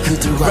있기에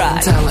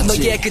그들과는 달랐지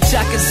너의 그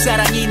작은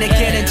사랑이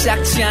내게는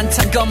작지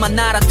않단 것만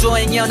알아도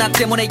행여 나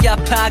때문에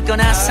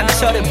아파하거나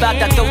상처를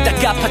받아도 다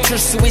갚아줄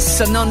수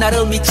있어 너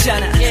나를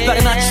믿잖아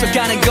발에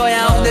맞춰가는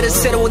거야 오늘은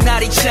새로운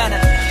날이잖아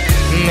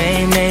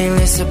매일매일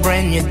is a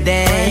brand new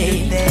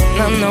day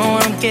난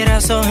너와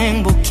함께라서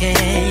행복해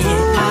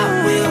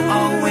I will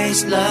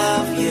always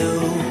love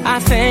you I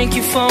thank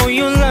you for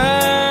your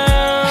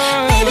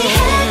love Baby,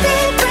 happy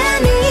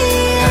brand new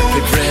year.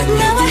 Happy brand new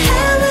Now a year.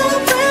 hello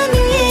brand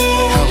new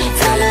year.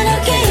 너만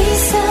함께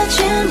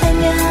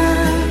있어준다면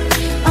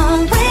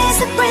always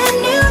a brand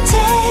new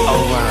day.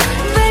 Alright.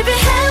 Baby,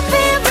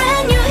 happy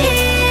brand new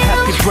year.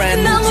 Happy brand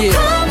new 너무 year.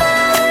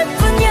 고마울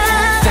뿐이야.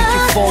 Thank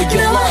you for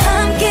your 너와 love.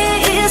 함께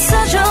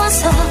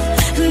있어줘서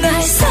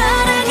날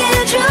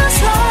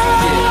사랑해줘서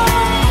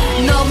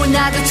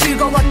너무나도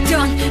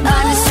즐거웠던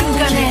많은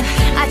순간엔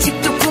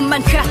아직도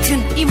꿈만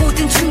같은 이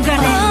모든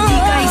중간에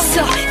네가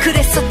있어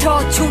그래서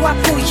더 좋아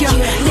보여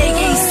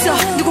내게 있어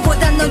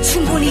누구보다 넌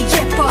충분히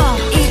예뻐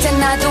이제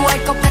나도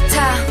알 것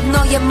같아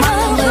너의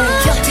마음을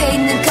곁에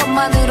있는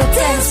것만으로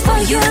dance for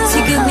you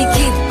지금 이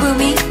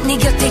기쁨이 네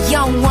곁에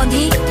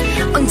영원히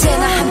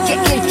언제나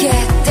함께일게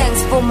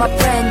Thanks for my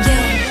brand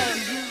new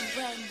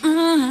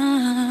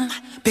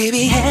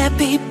Baby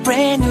happy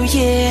brand new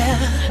year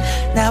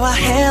나와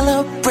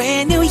hello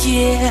brand new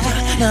year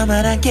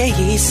너만 함께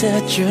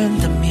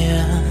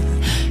있어준다면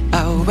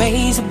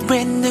Always a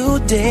brand new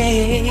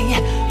day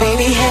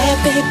Baby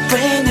happy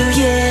brand new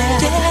year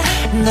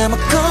너무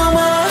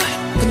고마울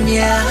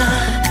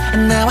뿐이야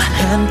나와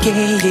함께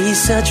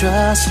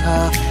있어줘서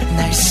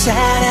날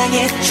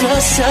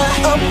사랑해줘서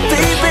Oh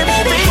baby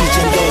baby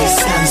이젠 더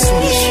이상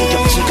손이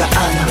시렵지가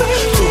않아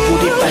두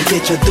불이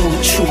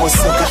빨개져도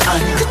추워서가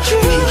아니야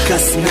네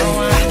가슴에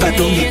바로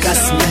네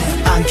가슴에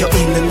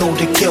안겨있는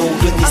노래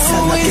겨울은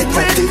이상하게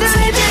따뜻해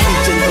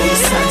이젠 더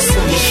이상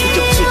손이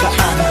시렵지가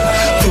않아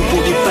두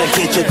불이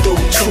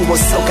빨개져도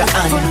추워서가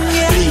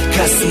아니야 네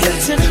가슴에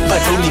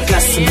바로 네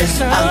가슴에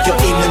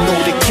안겨있는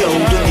노래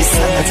겨울은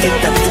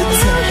이상하게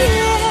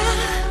따뜻해